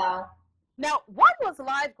 I know. Now, what was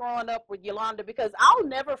life growing up with Yolanda? Because I'll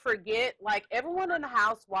never forget, like, everyone in the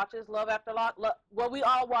house watches Love After Love. Well, we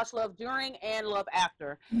all watch Love During and Love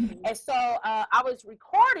After. Mm-hmm. And so I was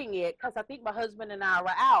recording it because I think my husband and I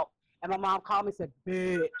were out. And my mom called me and said,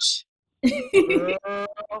 bitch,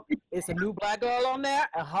 girl, it's a new black girl on there.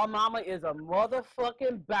 And her mama is a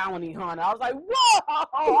motherfucking bounty hunter. I was like,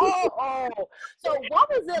 whoa. So what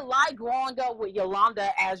was it like growing up with Yolanda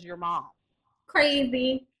as your mom?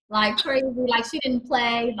 Crazy. Like she didn't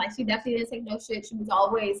play, like she definitely didn't take no shit. She was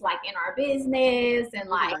always like in our business and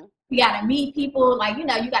like You gotta meet people, like, you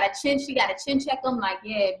gotta she gotta chin check them, like,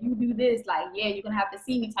 yeah, if you do this, like, yeah, you're gonna have to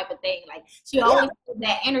see me type of thing. Like, she always has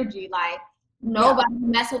that energy, like, nobody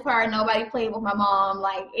messed with her, nobody played with my mom.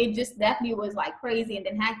 Like, it just definitely was like crazy and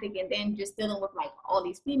then hectic, and then just dealing with like all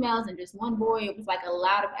these females and just one boy. It was like a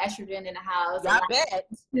lot of estrogen in the house. I bet.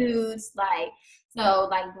 Foods, like, so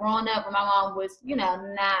like growing up when my mom was,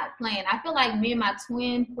 not playing. I feel like me and my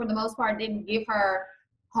twin, for the most part, didn't give her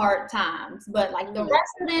hard times, but like the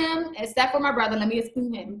rest of them, except for my brother, let me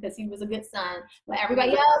exclude him because he was a good son. But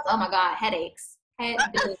everybody else, oh my God, headaches.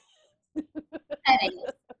 Headaches.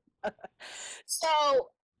 So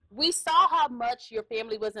we saw how much your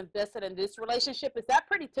family was invested in this relationship. Is that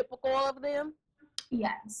pretty typical of them?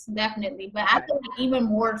 Yes, definitely. But I feel like even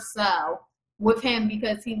more so with him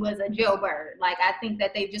because he was a jailbird. Like, I think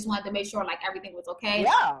that they just wanted to make sure like everything was okay.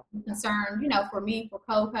 Yeah. Concerned, for me, for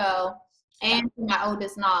Coco, and for my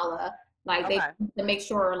oldest Nala. Like, they to make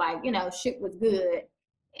sure like, shit was good.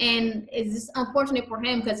 And it's just unfortunate for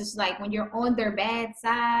him because it's like when you're on their bad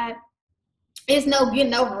side, it's no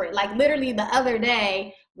getting over it. Like, literally the other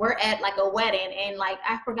day, we're at like a wedding, and like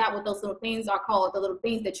I forgot what those little things are called, the little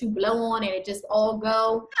things that you blow on and it just all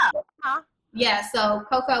go. Yeah, so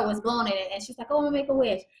Coco was blowing it, and she's like, "Oh, I'm gonna make a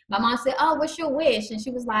wish." My mom said, "Oh, what's your wish?" And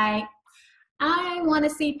she was like, "I want to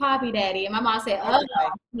see Poppy Daddy." And my mom said, "Oh,"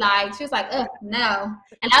 like she was like, "Ugh, no."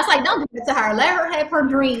 And I was like, "Don't do it to her. Let her have her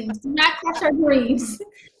dreams. Do not crush her dreams."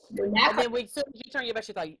 And then as soon as you turn your back,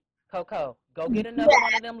 she's like, "Coco, go get another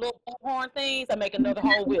one of them little horn things and make another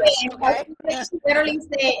whole wish." Okay. She literally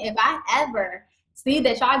said, "If I ever see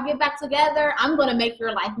that y'all get back together, I'm gonna make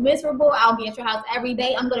your life miserable. I'll be at your house every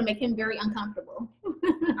day. I'm gonna make him very uncomfortable."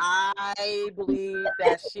 I believe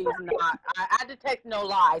that she's not. I detect no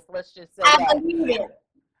lies. Let's just say I believe it.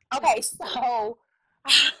 Okay, so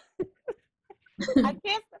I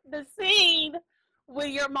guess the scene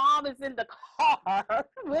when your mom is in the car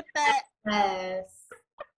with that. Yes.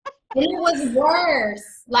 And it was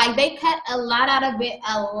worse. Like, they cut a lot out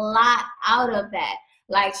of that.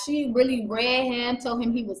 Like, she really read him, told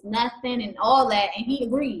him he was nothing and all that, and he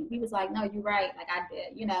agreed. He was like, "No, you're right. Like, I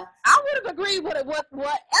did, I would have agreed with it.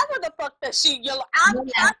 Whatever the fuck that I'm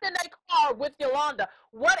trapped in that car with Yolanda.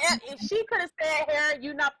 What if she could have said, "Harry,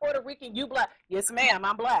 you not Puerto Rican, you black"? Yes, ma'am,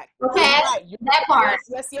 I'm black. Okay, right. that part.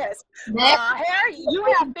 Yes. Harry,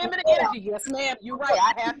 you have feminine energy. Yes, ma'am, you're right.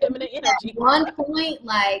 I have feminine energy. At one point,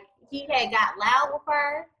 like, he had got loud with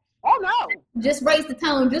her. Oh no! Just raised the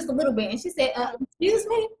tone just a little bit, and she said, "Excuse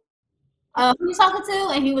me, who you talking to?"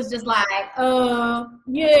 And he was just like,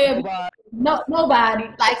 yeah, nobody."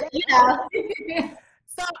 Like,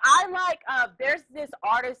 So I like. There's this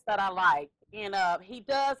artist that I like, and he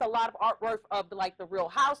does a lot of artwork of the Real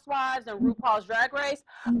Housewives and RuPaul's Drag Race.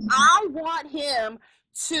 I want him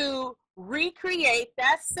to recreate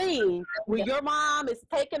that scene where your mom is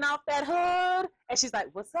taking off that hood and she's like,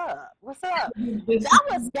 "What's up? What's up?" That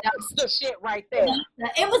was gangster shit right there.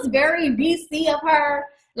 It was very DC of her.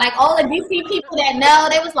 Like, all the DC people that know,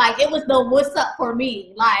 they was like, it was the "what's up" for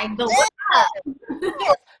me. Like, the "what's up."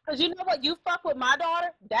 Because you know what? You fuck with my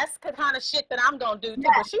daughter, that's the kind of shit that I'm going to do too.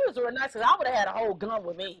 But she was real nice because I would have had a whole gun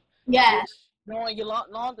with me. Yeah. Knowing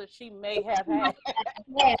Yolanda, she may have had.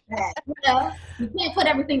 You can't put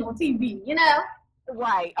everything on TV,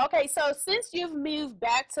 Right. Okay, so since you've moved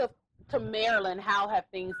back to Maryland, how have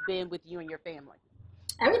things been with you and your family?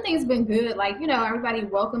 Everything's been good. Like, everybody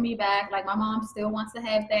welcomed me back. Like, my mom still wants to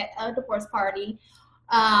have that divorce party,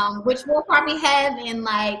 which we'll probably have in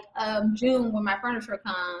like June when my furniture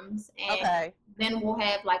comes. And then we'll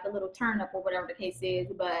have like a little turn up or whatever the case is.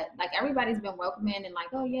 But like, everybody's been welcoming and like,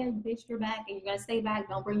 "Oh yeah, bitch, you're back and you're gonna stay back.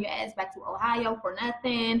 Don't bring your ass back to Ohio for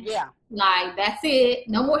nothing." Yeah. Like, that's it.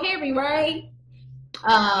 No more Harry, right?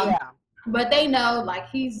 But they know, like,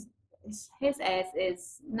 his ass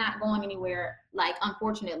is not going anywhere. Like,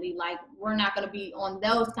 unfortunately, like, we're not going to be on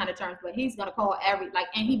those kind of terms, but he's going to call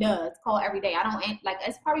and he does call every day.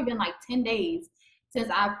 It's probably been like 10 days since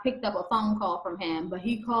I picked up a phone call from him, but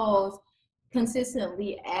he calls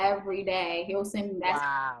consistently every day. He'll send me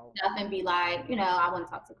stuff and be like, "I want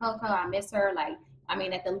to talk to Coco. I miss her. Like, I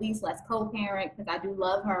mean, at the least, let's co-parent because I do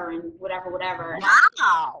love her and whatever."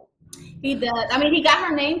 Wow. He does. I mean, he got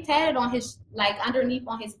her name tatted on his, like, underneath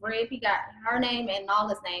on his rib. He got her name and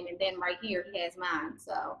Nala's name, and then right here he has mine.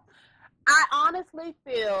 So I honestly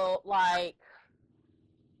feel like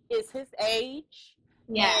it's his age,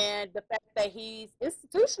 and the fact that he's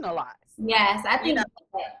institutionalized. Yes, I think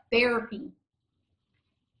therapy.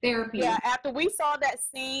 Yeah, after we saw that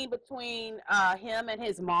scene between him and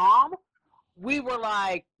his mom, we were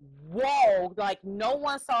like, whoa, like no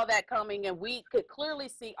one saw that coming, and we could clearly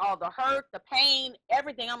see all the hurt, the pain,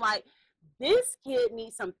 everything. I'm like, this kid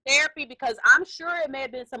needs some therapy, because I'm sure it may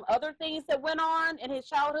have been some other things that went on in his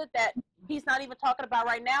childhood that he's not even talking about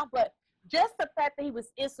right now, but just the fact that he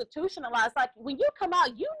was institutionalized, like when you come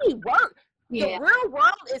out, you need work. Yeah. The real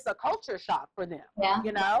world is a culture shock for them. Yeah.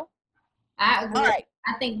 You know? I agree. All right.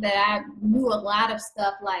 I think that I knew a lot of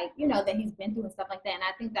stuff, like, you know, that he's been through and stuff like that. And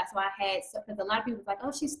I think that's why I had, because a lot of people was like,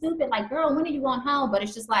 oh, she's stupid. Like, girl, when are you going home? But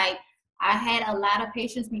it's just like, I had a lot of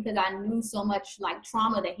patience because I knew so much like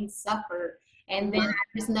trauma that he suffered. And then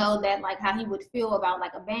I just know that like how he would feel about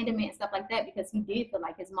like abandonment and stuff like that, because he did feel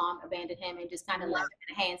like his mom abandoned him and just kind of left him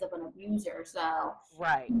in the hands of an abuser. So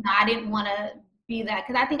I didn't want to be that,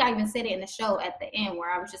 because I think I even said it in the show at the end where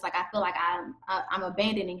I was just like, I feel like I'm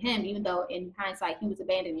abandoning him, even though in hindsight he was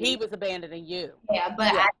abandoning me. He was abandoning you. Yeah,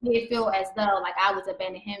 but I did feel as though like I was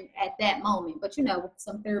abandoning him at that moment. But you know, with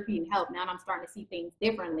some therapy and help, now I'm starting to see things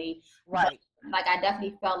differently. Right. But, like, I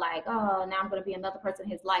definitely felt like, oh, now I'm going to be another person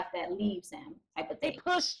in his life that leaves him, type of thing. He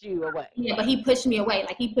pushed you away. Yeah, but he pushed me away.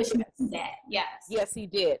 Like, he pushed me to that. Yes. Yes, he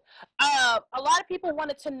did. A lot of people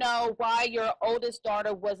wanted to know why your oldest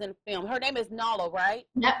daughter wasn't filmed. Her name is Nala, right?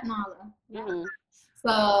 Yep, Nala. Mm-hmm.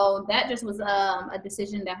 So that just was a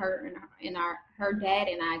decision that her dad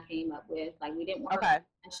and I came up with. Like, we didn't want her.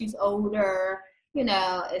 And she's older. You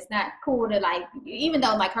know, it's not cool to, like, even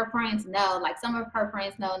though, like, her friends know, like, some of her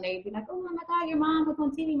friends know, and they'd be like, oh, my God, your mom was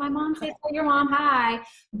on TV. My mom said, oh, your mom, hi.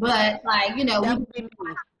 But, like, you know, but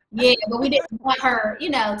we didn't want her, you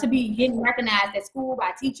know, to be getting recognized at school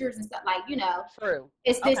by teachers and stuff, like, you know. True.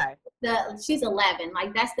 It's this, she's 11.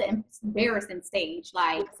 Like, that's the embarrassing stage.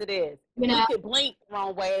 Like, yes, it is. You know, you could blink the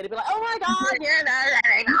wrong way and be like, oh, my God, you're not,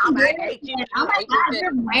 I hate you. Oh, my God,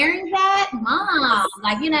 you're wearing that? Mom.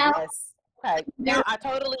 Like, you know. Yes. Okay. Now I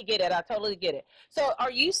totally get it. So are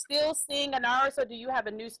you still seeing an iris, or do you have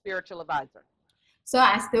a new spiritual advisor? So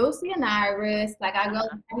I still see an iris. Like, I go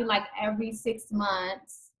maybe like every 6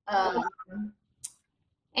 months.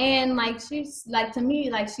 And like, she's like, to me,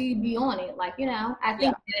 like, she'd be on it. Like, you know, I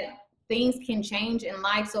think that things can change in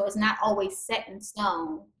life, so it's not always set in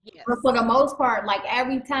stone. Yes. But for the most part, like,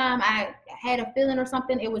 every time I had a feeling or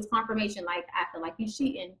something, it was confirmation. Like, I feel like he's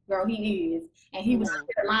cheating. Girl, he is. And he was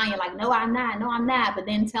lying, like, no, I'm not. But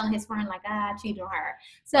then telling his friend, like, I cheated on her.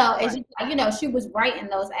 So it's just like, you know, she was right in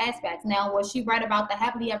those aspects. Now, was she right about the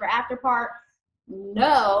happily ever after part?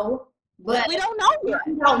 No. But we don't know yet.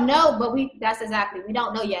 We don't know, but we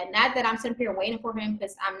don't know yet. Not that I'm sitting here waiting for him,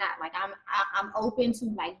 because I'm not. Like, I'm open to,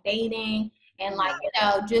 like, dating and, like, you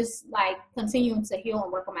know, just, like, continuing to heal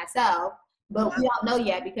and work on myself. But we don't know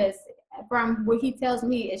yet, because from what he tells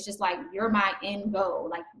me, it's just like, you're my end goal.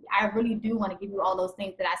 Like, I really do want to give you all those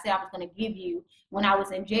things that I said I was going to give you when I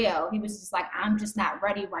was in jail. He was just like, I'm just not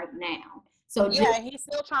ready right now. So he's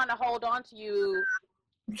still trying to hold on to you.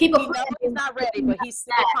 Keep he knows he's not ready, but he's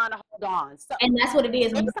still trying to hold on. So, and that's what it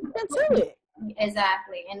is. There's something to it.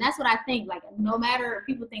 Exactly. And that's what I think. Like, no matter if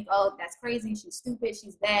people think, oh, that's crazy, she's stupid,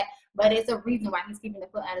 she's that, but it's a reason why he's keeping the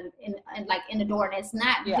foot in the door. And it's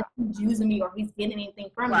not because he's using me or he's getting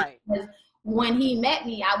anything from me. Because when he met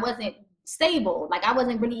me, I wasn't stable. Like, I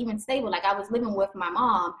wasn't really even stable. Like, I was living with my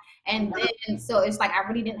mom. And then, so it's like, I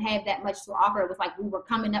really didn't have that much to offer. It was like, we were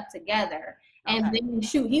coming up together. And then,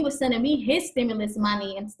 he was sending me his stimulus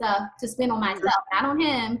money and stuff to spend on myself, not on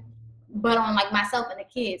him, but on, like, myself and the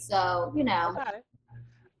kids. So, you know.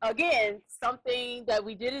 Again, something that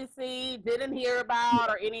we didn't see, didn't hear about,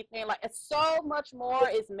 or anything. Like, it's so much more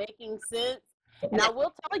is making sense. And I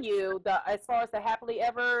will tell you, as far as the happily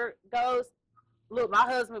ever goes, look, my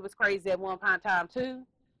husband was crazy at one point in time too,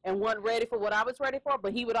 and wasn't ready for what I was ready for,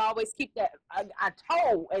 but he would always keep that I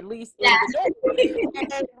told, at least in the beginning.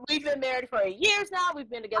 And we've been married for 8 years now. We've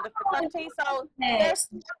been together for 13, so there's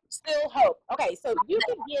still hope. Okay, so you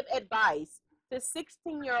could give advice to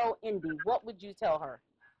 16-year-old Indy. What would you tell her?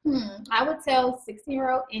 I would tell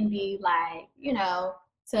 16-year-old Indy, like, you know,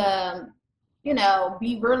 to, you know,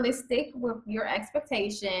 be realistic with your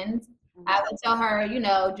expectations. I would tell her, you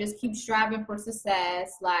know, just keep striving for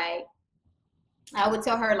success. Like, I would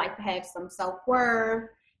tell her, like, to have some self-worth,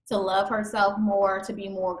 to love herself more, to be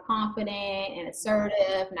more confident and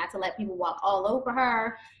assertive, not to let people walk all over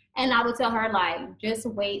her. And I would tell her, like, just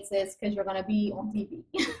wait, sis, because you're going to be on TV.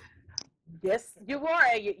 Yes, you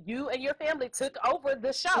were. You and your family took over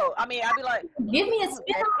the show. I mean, I'd be like, Give me a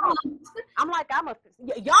spin-off.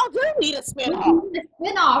 y'all do need a spinoff. A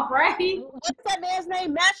spin-off, right? What's that man's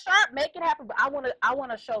name? Matt Sharp. Make it happen. But I want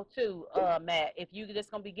a show too, Matt. If you just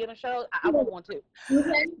gonna be giving shows, I want one too.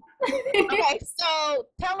 Okay, so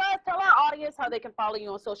tell our audience how they can follow you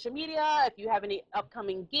on social media. If you have any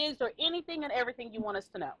upcoming gigs or anything and everything you want us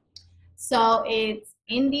to know. So it's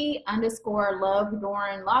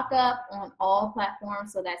Indie_Love Lockup on all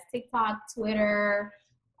platforms. So that's TikTok, Twitter,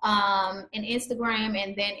 and Instagram.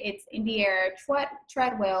 And then it's Indiera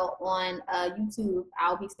Treadwell on YouTube.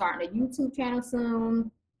 I'll be starting a YouTube channel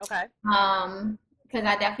soon. Okay. Because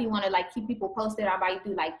I definitely want to like keep people posted. I might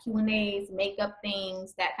do like Q&As, makeup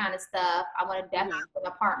things, that kind of stuff. I want to definitely do an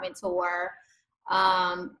apartment tour.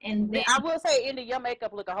 And then I will say, Indy, your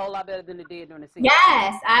makeup look a whole lot better than it did during the season.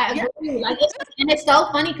 Yes, I agree. Like, it's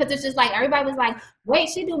so funny because it's just like everybody was like, "Wait,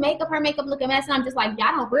 she do makeup? Her makeup look a mess." And I'm just like,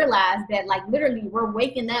 y'all don't realize that like literally we're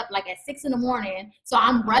waking up like at 6 a.m. So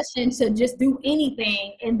I'm rushing to just do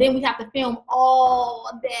anything, and then we have to film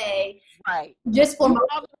all day, right? Just for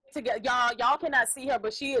together. Y'all cannot see her,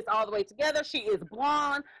 but she is all the way together. She is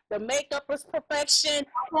blonde. The makeup was perfection.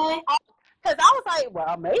 Okay. Because I was like,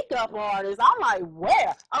 well, a makeup artist. I'm like,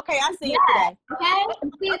 where? Okay, I see it today. Okay,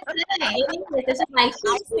 see it today. It's just like,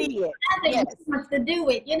 I see it. Yes. She wants to do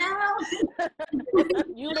it, you know?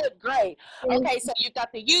 You look great. Okay, so you've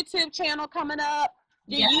got the YouTube channel coming up.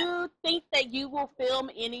 Do you think that you will film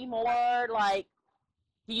any more? Like,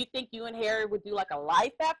 do you think you and Harry would do like a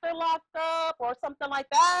life after Lockup or something like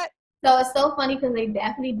that? So it's so funny because they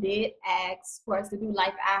definitely did ask for us to do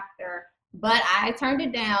life after. But I turned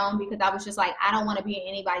it down because I was just like, I don't want to be in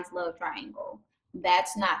anybody's love triangle.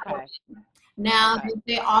 That's not okay. Now, if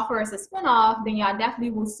they offer us a spinoff, then y'all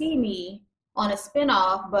definitely will see me on a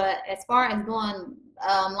spinoff. But as far as doing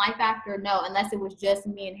life after, no, unless it was just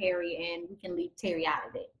me and Harry and we can leave Terry out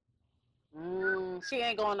of it. She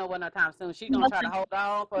ain't going nowhere no time soon. She's going to try to hold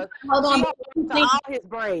on to all his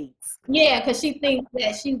braids. Yeah, because she thinks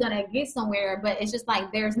that she's going to get somewhere. But it's just like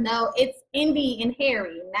it's Indy and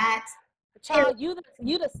Harry, not... Child, you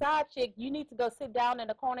the side chick. You need to go sit down in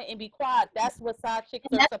the corner and be quiet. That's what side chicks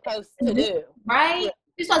are supposed to do. Right? Yeah.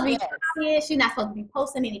 She's supposed to be quiet. She's not supposed to be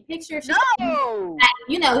posting any pictures. No.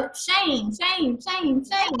 Shame. She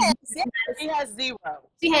has zero.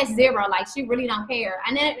 She has zero. Like, she really don't care.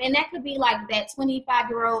 And that could be like that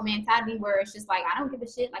 25-year-old mentality where it's just like, I don't give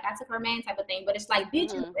a shit. Like, I took her man type of thing. But it's like,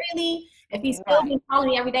 did you really? If he's still been calling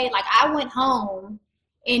me every day. Like, I went home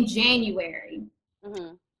in January.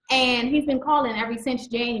 And he's been calling ever since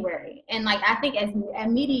January. And like, I think as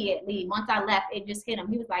immediately once I left, it just hit him.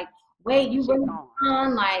 He was like, wait, you really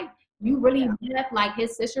gone? Like, you really left? Like,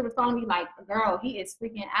 his sister was calling me like, girl, he is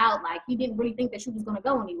freaking out. Like, he didn't really think that she was going to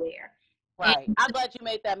go anywhere. Right. I'm glad you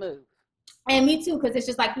made that move. And me too, because it's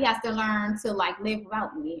just like he has to learn to like live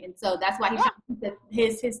without me. And so that's why he's trying to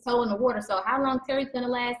keep his toe in the water. So how long Terry's going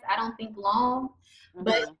to last, I don't think long.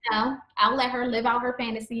 But I'll let her live out her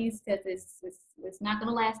fantasies because it's not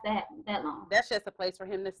gonna last that long. That's just a place for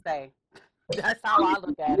him to stay. That's how I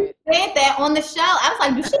look at it. Said that on the show. I was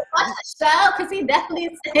like, "Did she watch the show?" Because he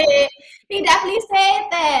definitely said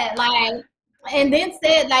that. Like, and then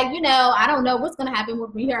said like, I don't know what's gonna happen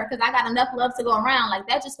with me here because I got enough love to go around. Like,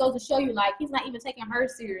 that just goes to show you, like, he's not even taking her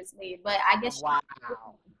seriously. But I guess. Wow.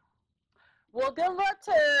 Well, good luck,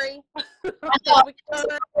 Terry.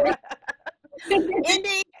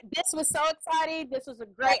 Indy, this was so exciting. This was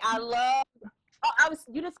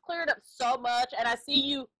you just cleared up so much, and I see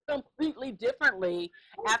you completely differently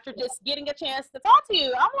after just getting a chance to talk to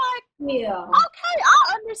you. I'm like, okay,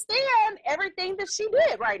 I understand everything that she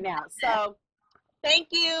did right now. So thank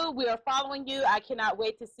you. We are following you. I cannot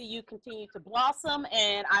wait to see you continue to blossom,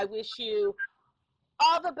 and I wish you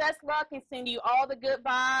all the best luck and send you all the good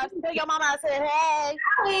vibes. Tell your mama I said, hey.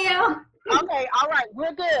 I will. Okay, all right.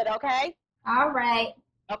 We're good, okay? All right.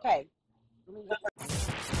 Okay. The Libra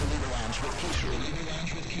Lounge with Keisha. The Libra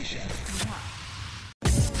Lounge with Keisha.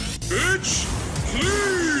 Bitch,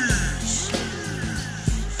 please.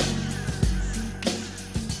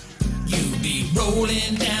 You be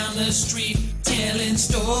rolling down the street, telling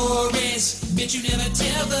stories. Bitch, you never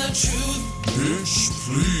tell the truth. Bitch,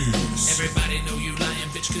 please. Everybody know you lying,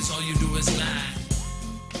 bitch, cause all you do is lie.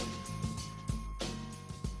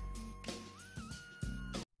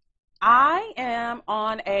 I am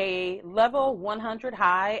on a level 100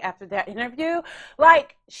 high after that interview.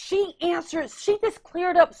 Like, she just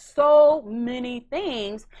cleared up so many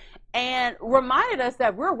things. and reminded us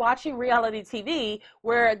that we're watching reality TV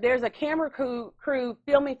where there's a camera crew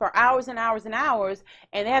filming for hours and hours and hours,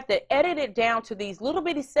 and they have to edit it down to these little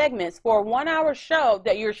bitty segments for a 1 hour show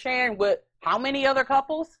that you're sharing with how many other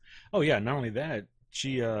couples? Oh yeah, not only that,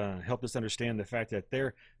 she helped us understand the fact that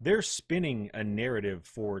they're spinning a narrative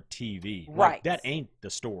for TV. Like, Right. that ain't the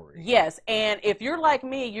story. Yes, and if you're like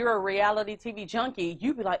me, you're a reality TV junkie,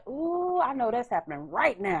 you'd be like, ooh, I know that's happening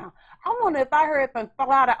right now. I wonder if I heard from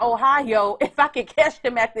Florida, Ohio, if I could catch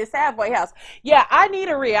them at this halfway house. Yeah, I need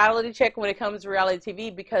a reality check when it comes to reality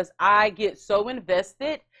TV because I get so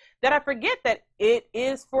invested that I forget that it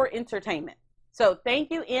is for entertainment. So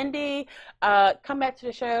thank you, Indy. Come back to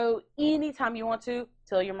the show anytime you want to.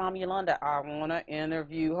 Tell your mom, Yolanda, I want to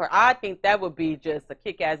interview her. I think that would be just a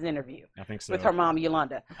kick-ass interview. I think so. With her mom,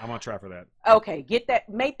 Yolanda. I'm gonna try for that. Okay,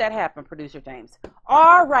 make that happen, producer James.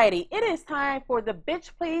 All righty, it is time for the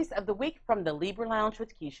bitch please of the week from the Libra Lounge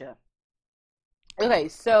with Keisha. Okay,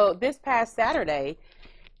 so this past Saturday,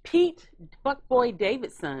 Pete Fuckboy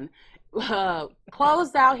Davidson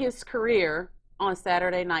closed out his career on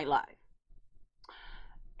Saturday Night Live.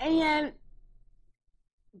 And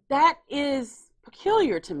that is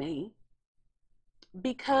peculiar to me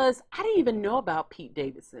because I didn't even know about Pete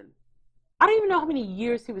Davidson. I don't even know how many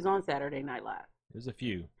years he was on Saturday Night Live. There's a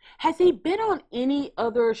few. Has he been on any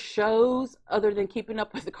other shows other than Keeping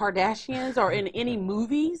Up with the Kardashians or in any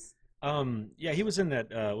movies? Yeah, he was in that,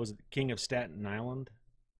 was it King of Staten Island?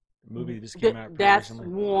 Movie that just came out pretty That's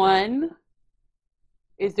recently. one.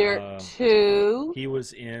 Is there two? He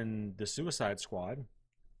was in the Suicide Squad.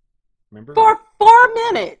 Remember? For 4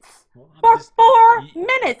 minutes. Well, For just- 4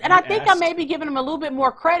 minutes. And you I think I asked. may be giving him a little bit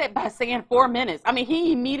more credit by saying 4 minutes. I mean,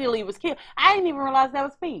 he immediately was killed. I didn't even realize that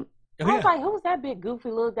was Pete. Oh, I was yeah. like, who's that big goofy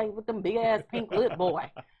little guy with them big ass pink lip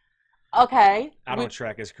boy? Okay. I don't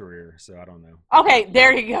track his career, so I don't know. Okay,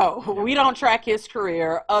 there you go. We don't track his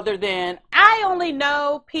career other than I only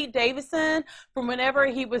know Pete Davidson from whenever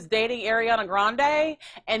he was dating Ariana Grande,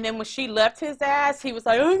 and then when she left his ass, he was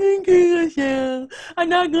like, I'm gonna get a show. I'm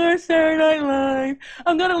not going to Saturday Night Live.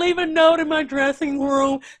 I'm gonna leave a note in my dressing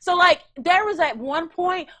room. So like there was at one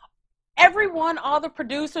point everyone, all the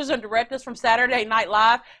producers and directors from Saturday Night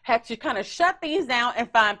Live had to kind of shut things down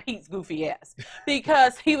and find Pete's goofy ass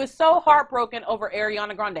because he was so heartbroken over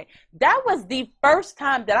Ariana Grande. That was the first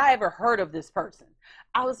time that I ever heard of this person.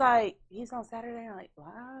 I was like, he's on Saturday Night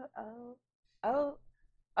Live? Oh,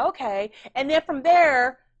 okay. And then from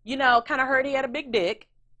there, you know, kind of heard he had a big dick,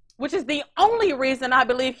 which is the only reason I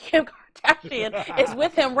believe Kim Kardashian is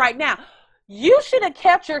with him right now. You should have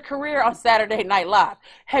kept your career on Saturday Night Live.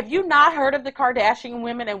 Have you not heard of the Kardashian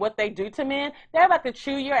women and what they do to men? They're about to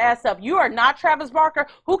chew your ass up. You are not Travis Barker,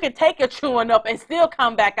 who can take a chewing up and still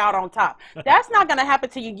come back out on top. That's not going to happen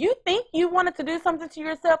to you. You think you wanted to do something to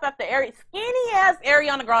yourself after skinny ass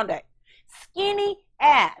Ariana Grande. Skinny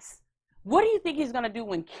ass. What do you think he's going to do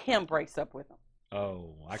when Kim breaks up with him?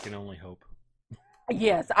 Oh, I can only hope.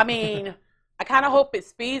 Yes, I mean, I kind of hope it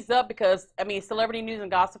speeds up because, I mean, celebrity news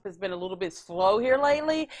and gossip has been a little bit slow here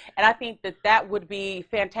lately. And I think that that would be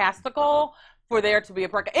fantastical for there to be a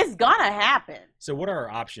break. It's going to happen. So what are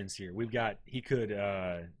our options here? We've got, he could,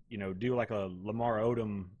 you know, do like a Lamar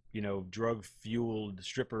Odom, you know, drug-fueled,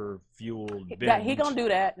 stripper-fueled binge. He going to do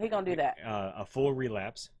that. He going to do that. A full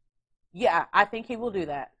relapse. Yeah, I think he will do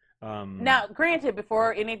that. Now, granted,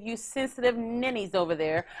 before any of you sensitive ninnies over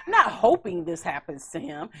there, I'm not hoping this happens to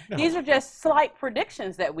him. No. These are just slight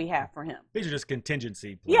predictions that we have for him. These are just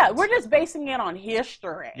contingency plans. Yeah, we're just basing it on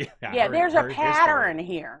history. Yeah, There's a pattern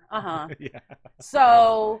here. Yeah.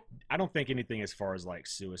 So I don't think anything as far as like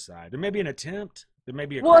suicide. There may be an attempt. There may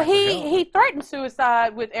be a well, cry for help. he threatened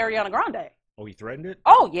suicide with Ariana Grande. Oh, he threatened it?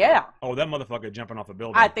 Oh yeah, Oh, that motherfucker jumping off a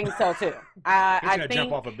building. I think so too. He's I gonna think,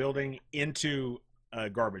 jump off a building into a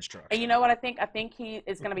garbage truck. and you know what I think? I think he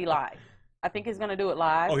is going to be live. I think he's going to do it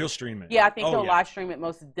live. Oh, he'll stream it. Yeah, I think Oh, he'll yeah. live stream it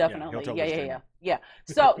most definitely. he'll totally Yeah, stream it. yeah.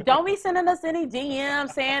 So don't be sending us any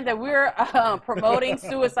DMs saying that we're promoting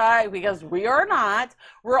suicide because we are not.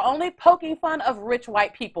 We're only poking fun of rich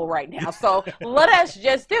white people right now. So let us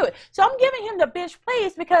just do it. So I'm giving him the bitch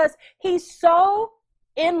please because he's so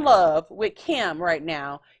in love with Kim right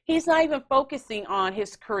now. He's not even focusing on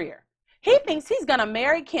his career. He thinks he's going to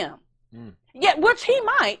marry Kim. Yeah, which he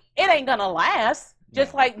might. It ain't going to last.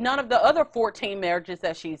 Just like none of the other 14 marriages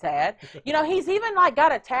that she's had. You know, he's even like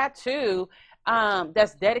got a tattoo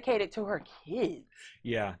that's dedicated to her kids.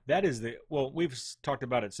 Yeah, that is the, well, we've talked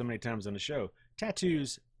about it so many times on the show.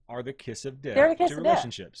 Tattoos are the kiss of death They're the kiss to of death.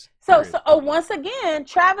 relationships. So, Period. once again,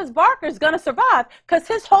 Travis Barker is gonna survive because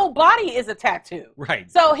his whole body is a tattoo. Right.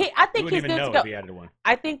 So I You think wouldn't he's even good know to go. if he added one.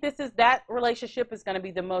 I think that relationship is going to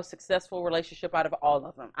be the most successful relationship out of all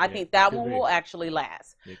of them. I Yeah, think that could one be. will actually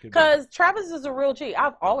last. It could be. Because Travis is a real G.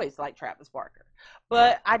 I've always liked Travis Barker.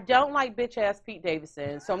 But I don't like bitch ass Pete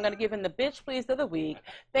Davidson. So I'm going to give him the bitch please of the week.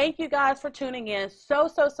 Thank you guys for tuning in. So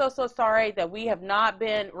sorry that we have not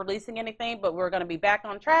been releasing anything, but we're going to be back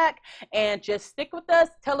on track. And just stick with us.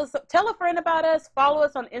 Tell a friend about us. Follow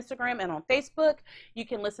us on Instagram and on Facebook. You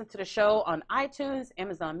can listen to the show on iTunes,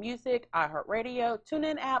 Amazon Music, iHeartRadio,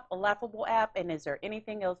 TuneIn app, a Laughable app. And is there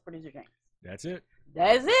anything else, Producer James? That's it.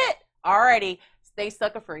 That's it. Alrighty. Stay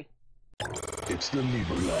sucker free. It's the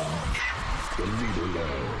Libra Lounge. The Libra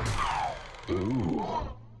Lounge. Ooh.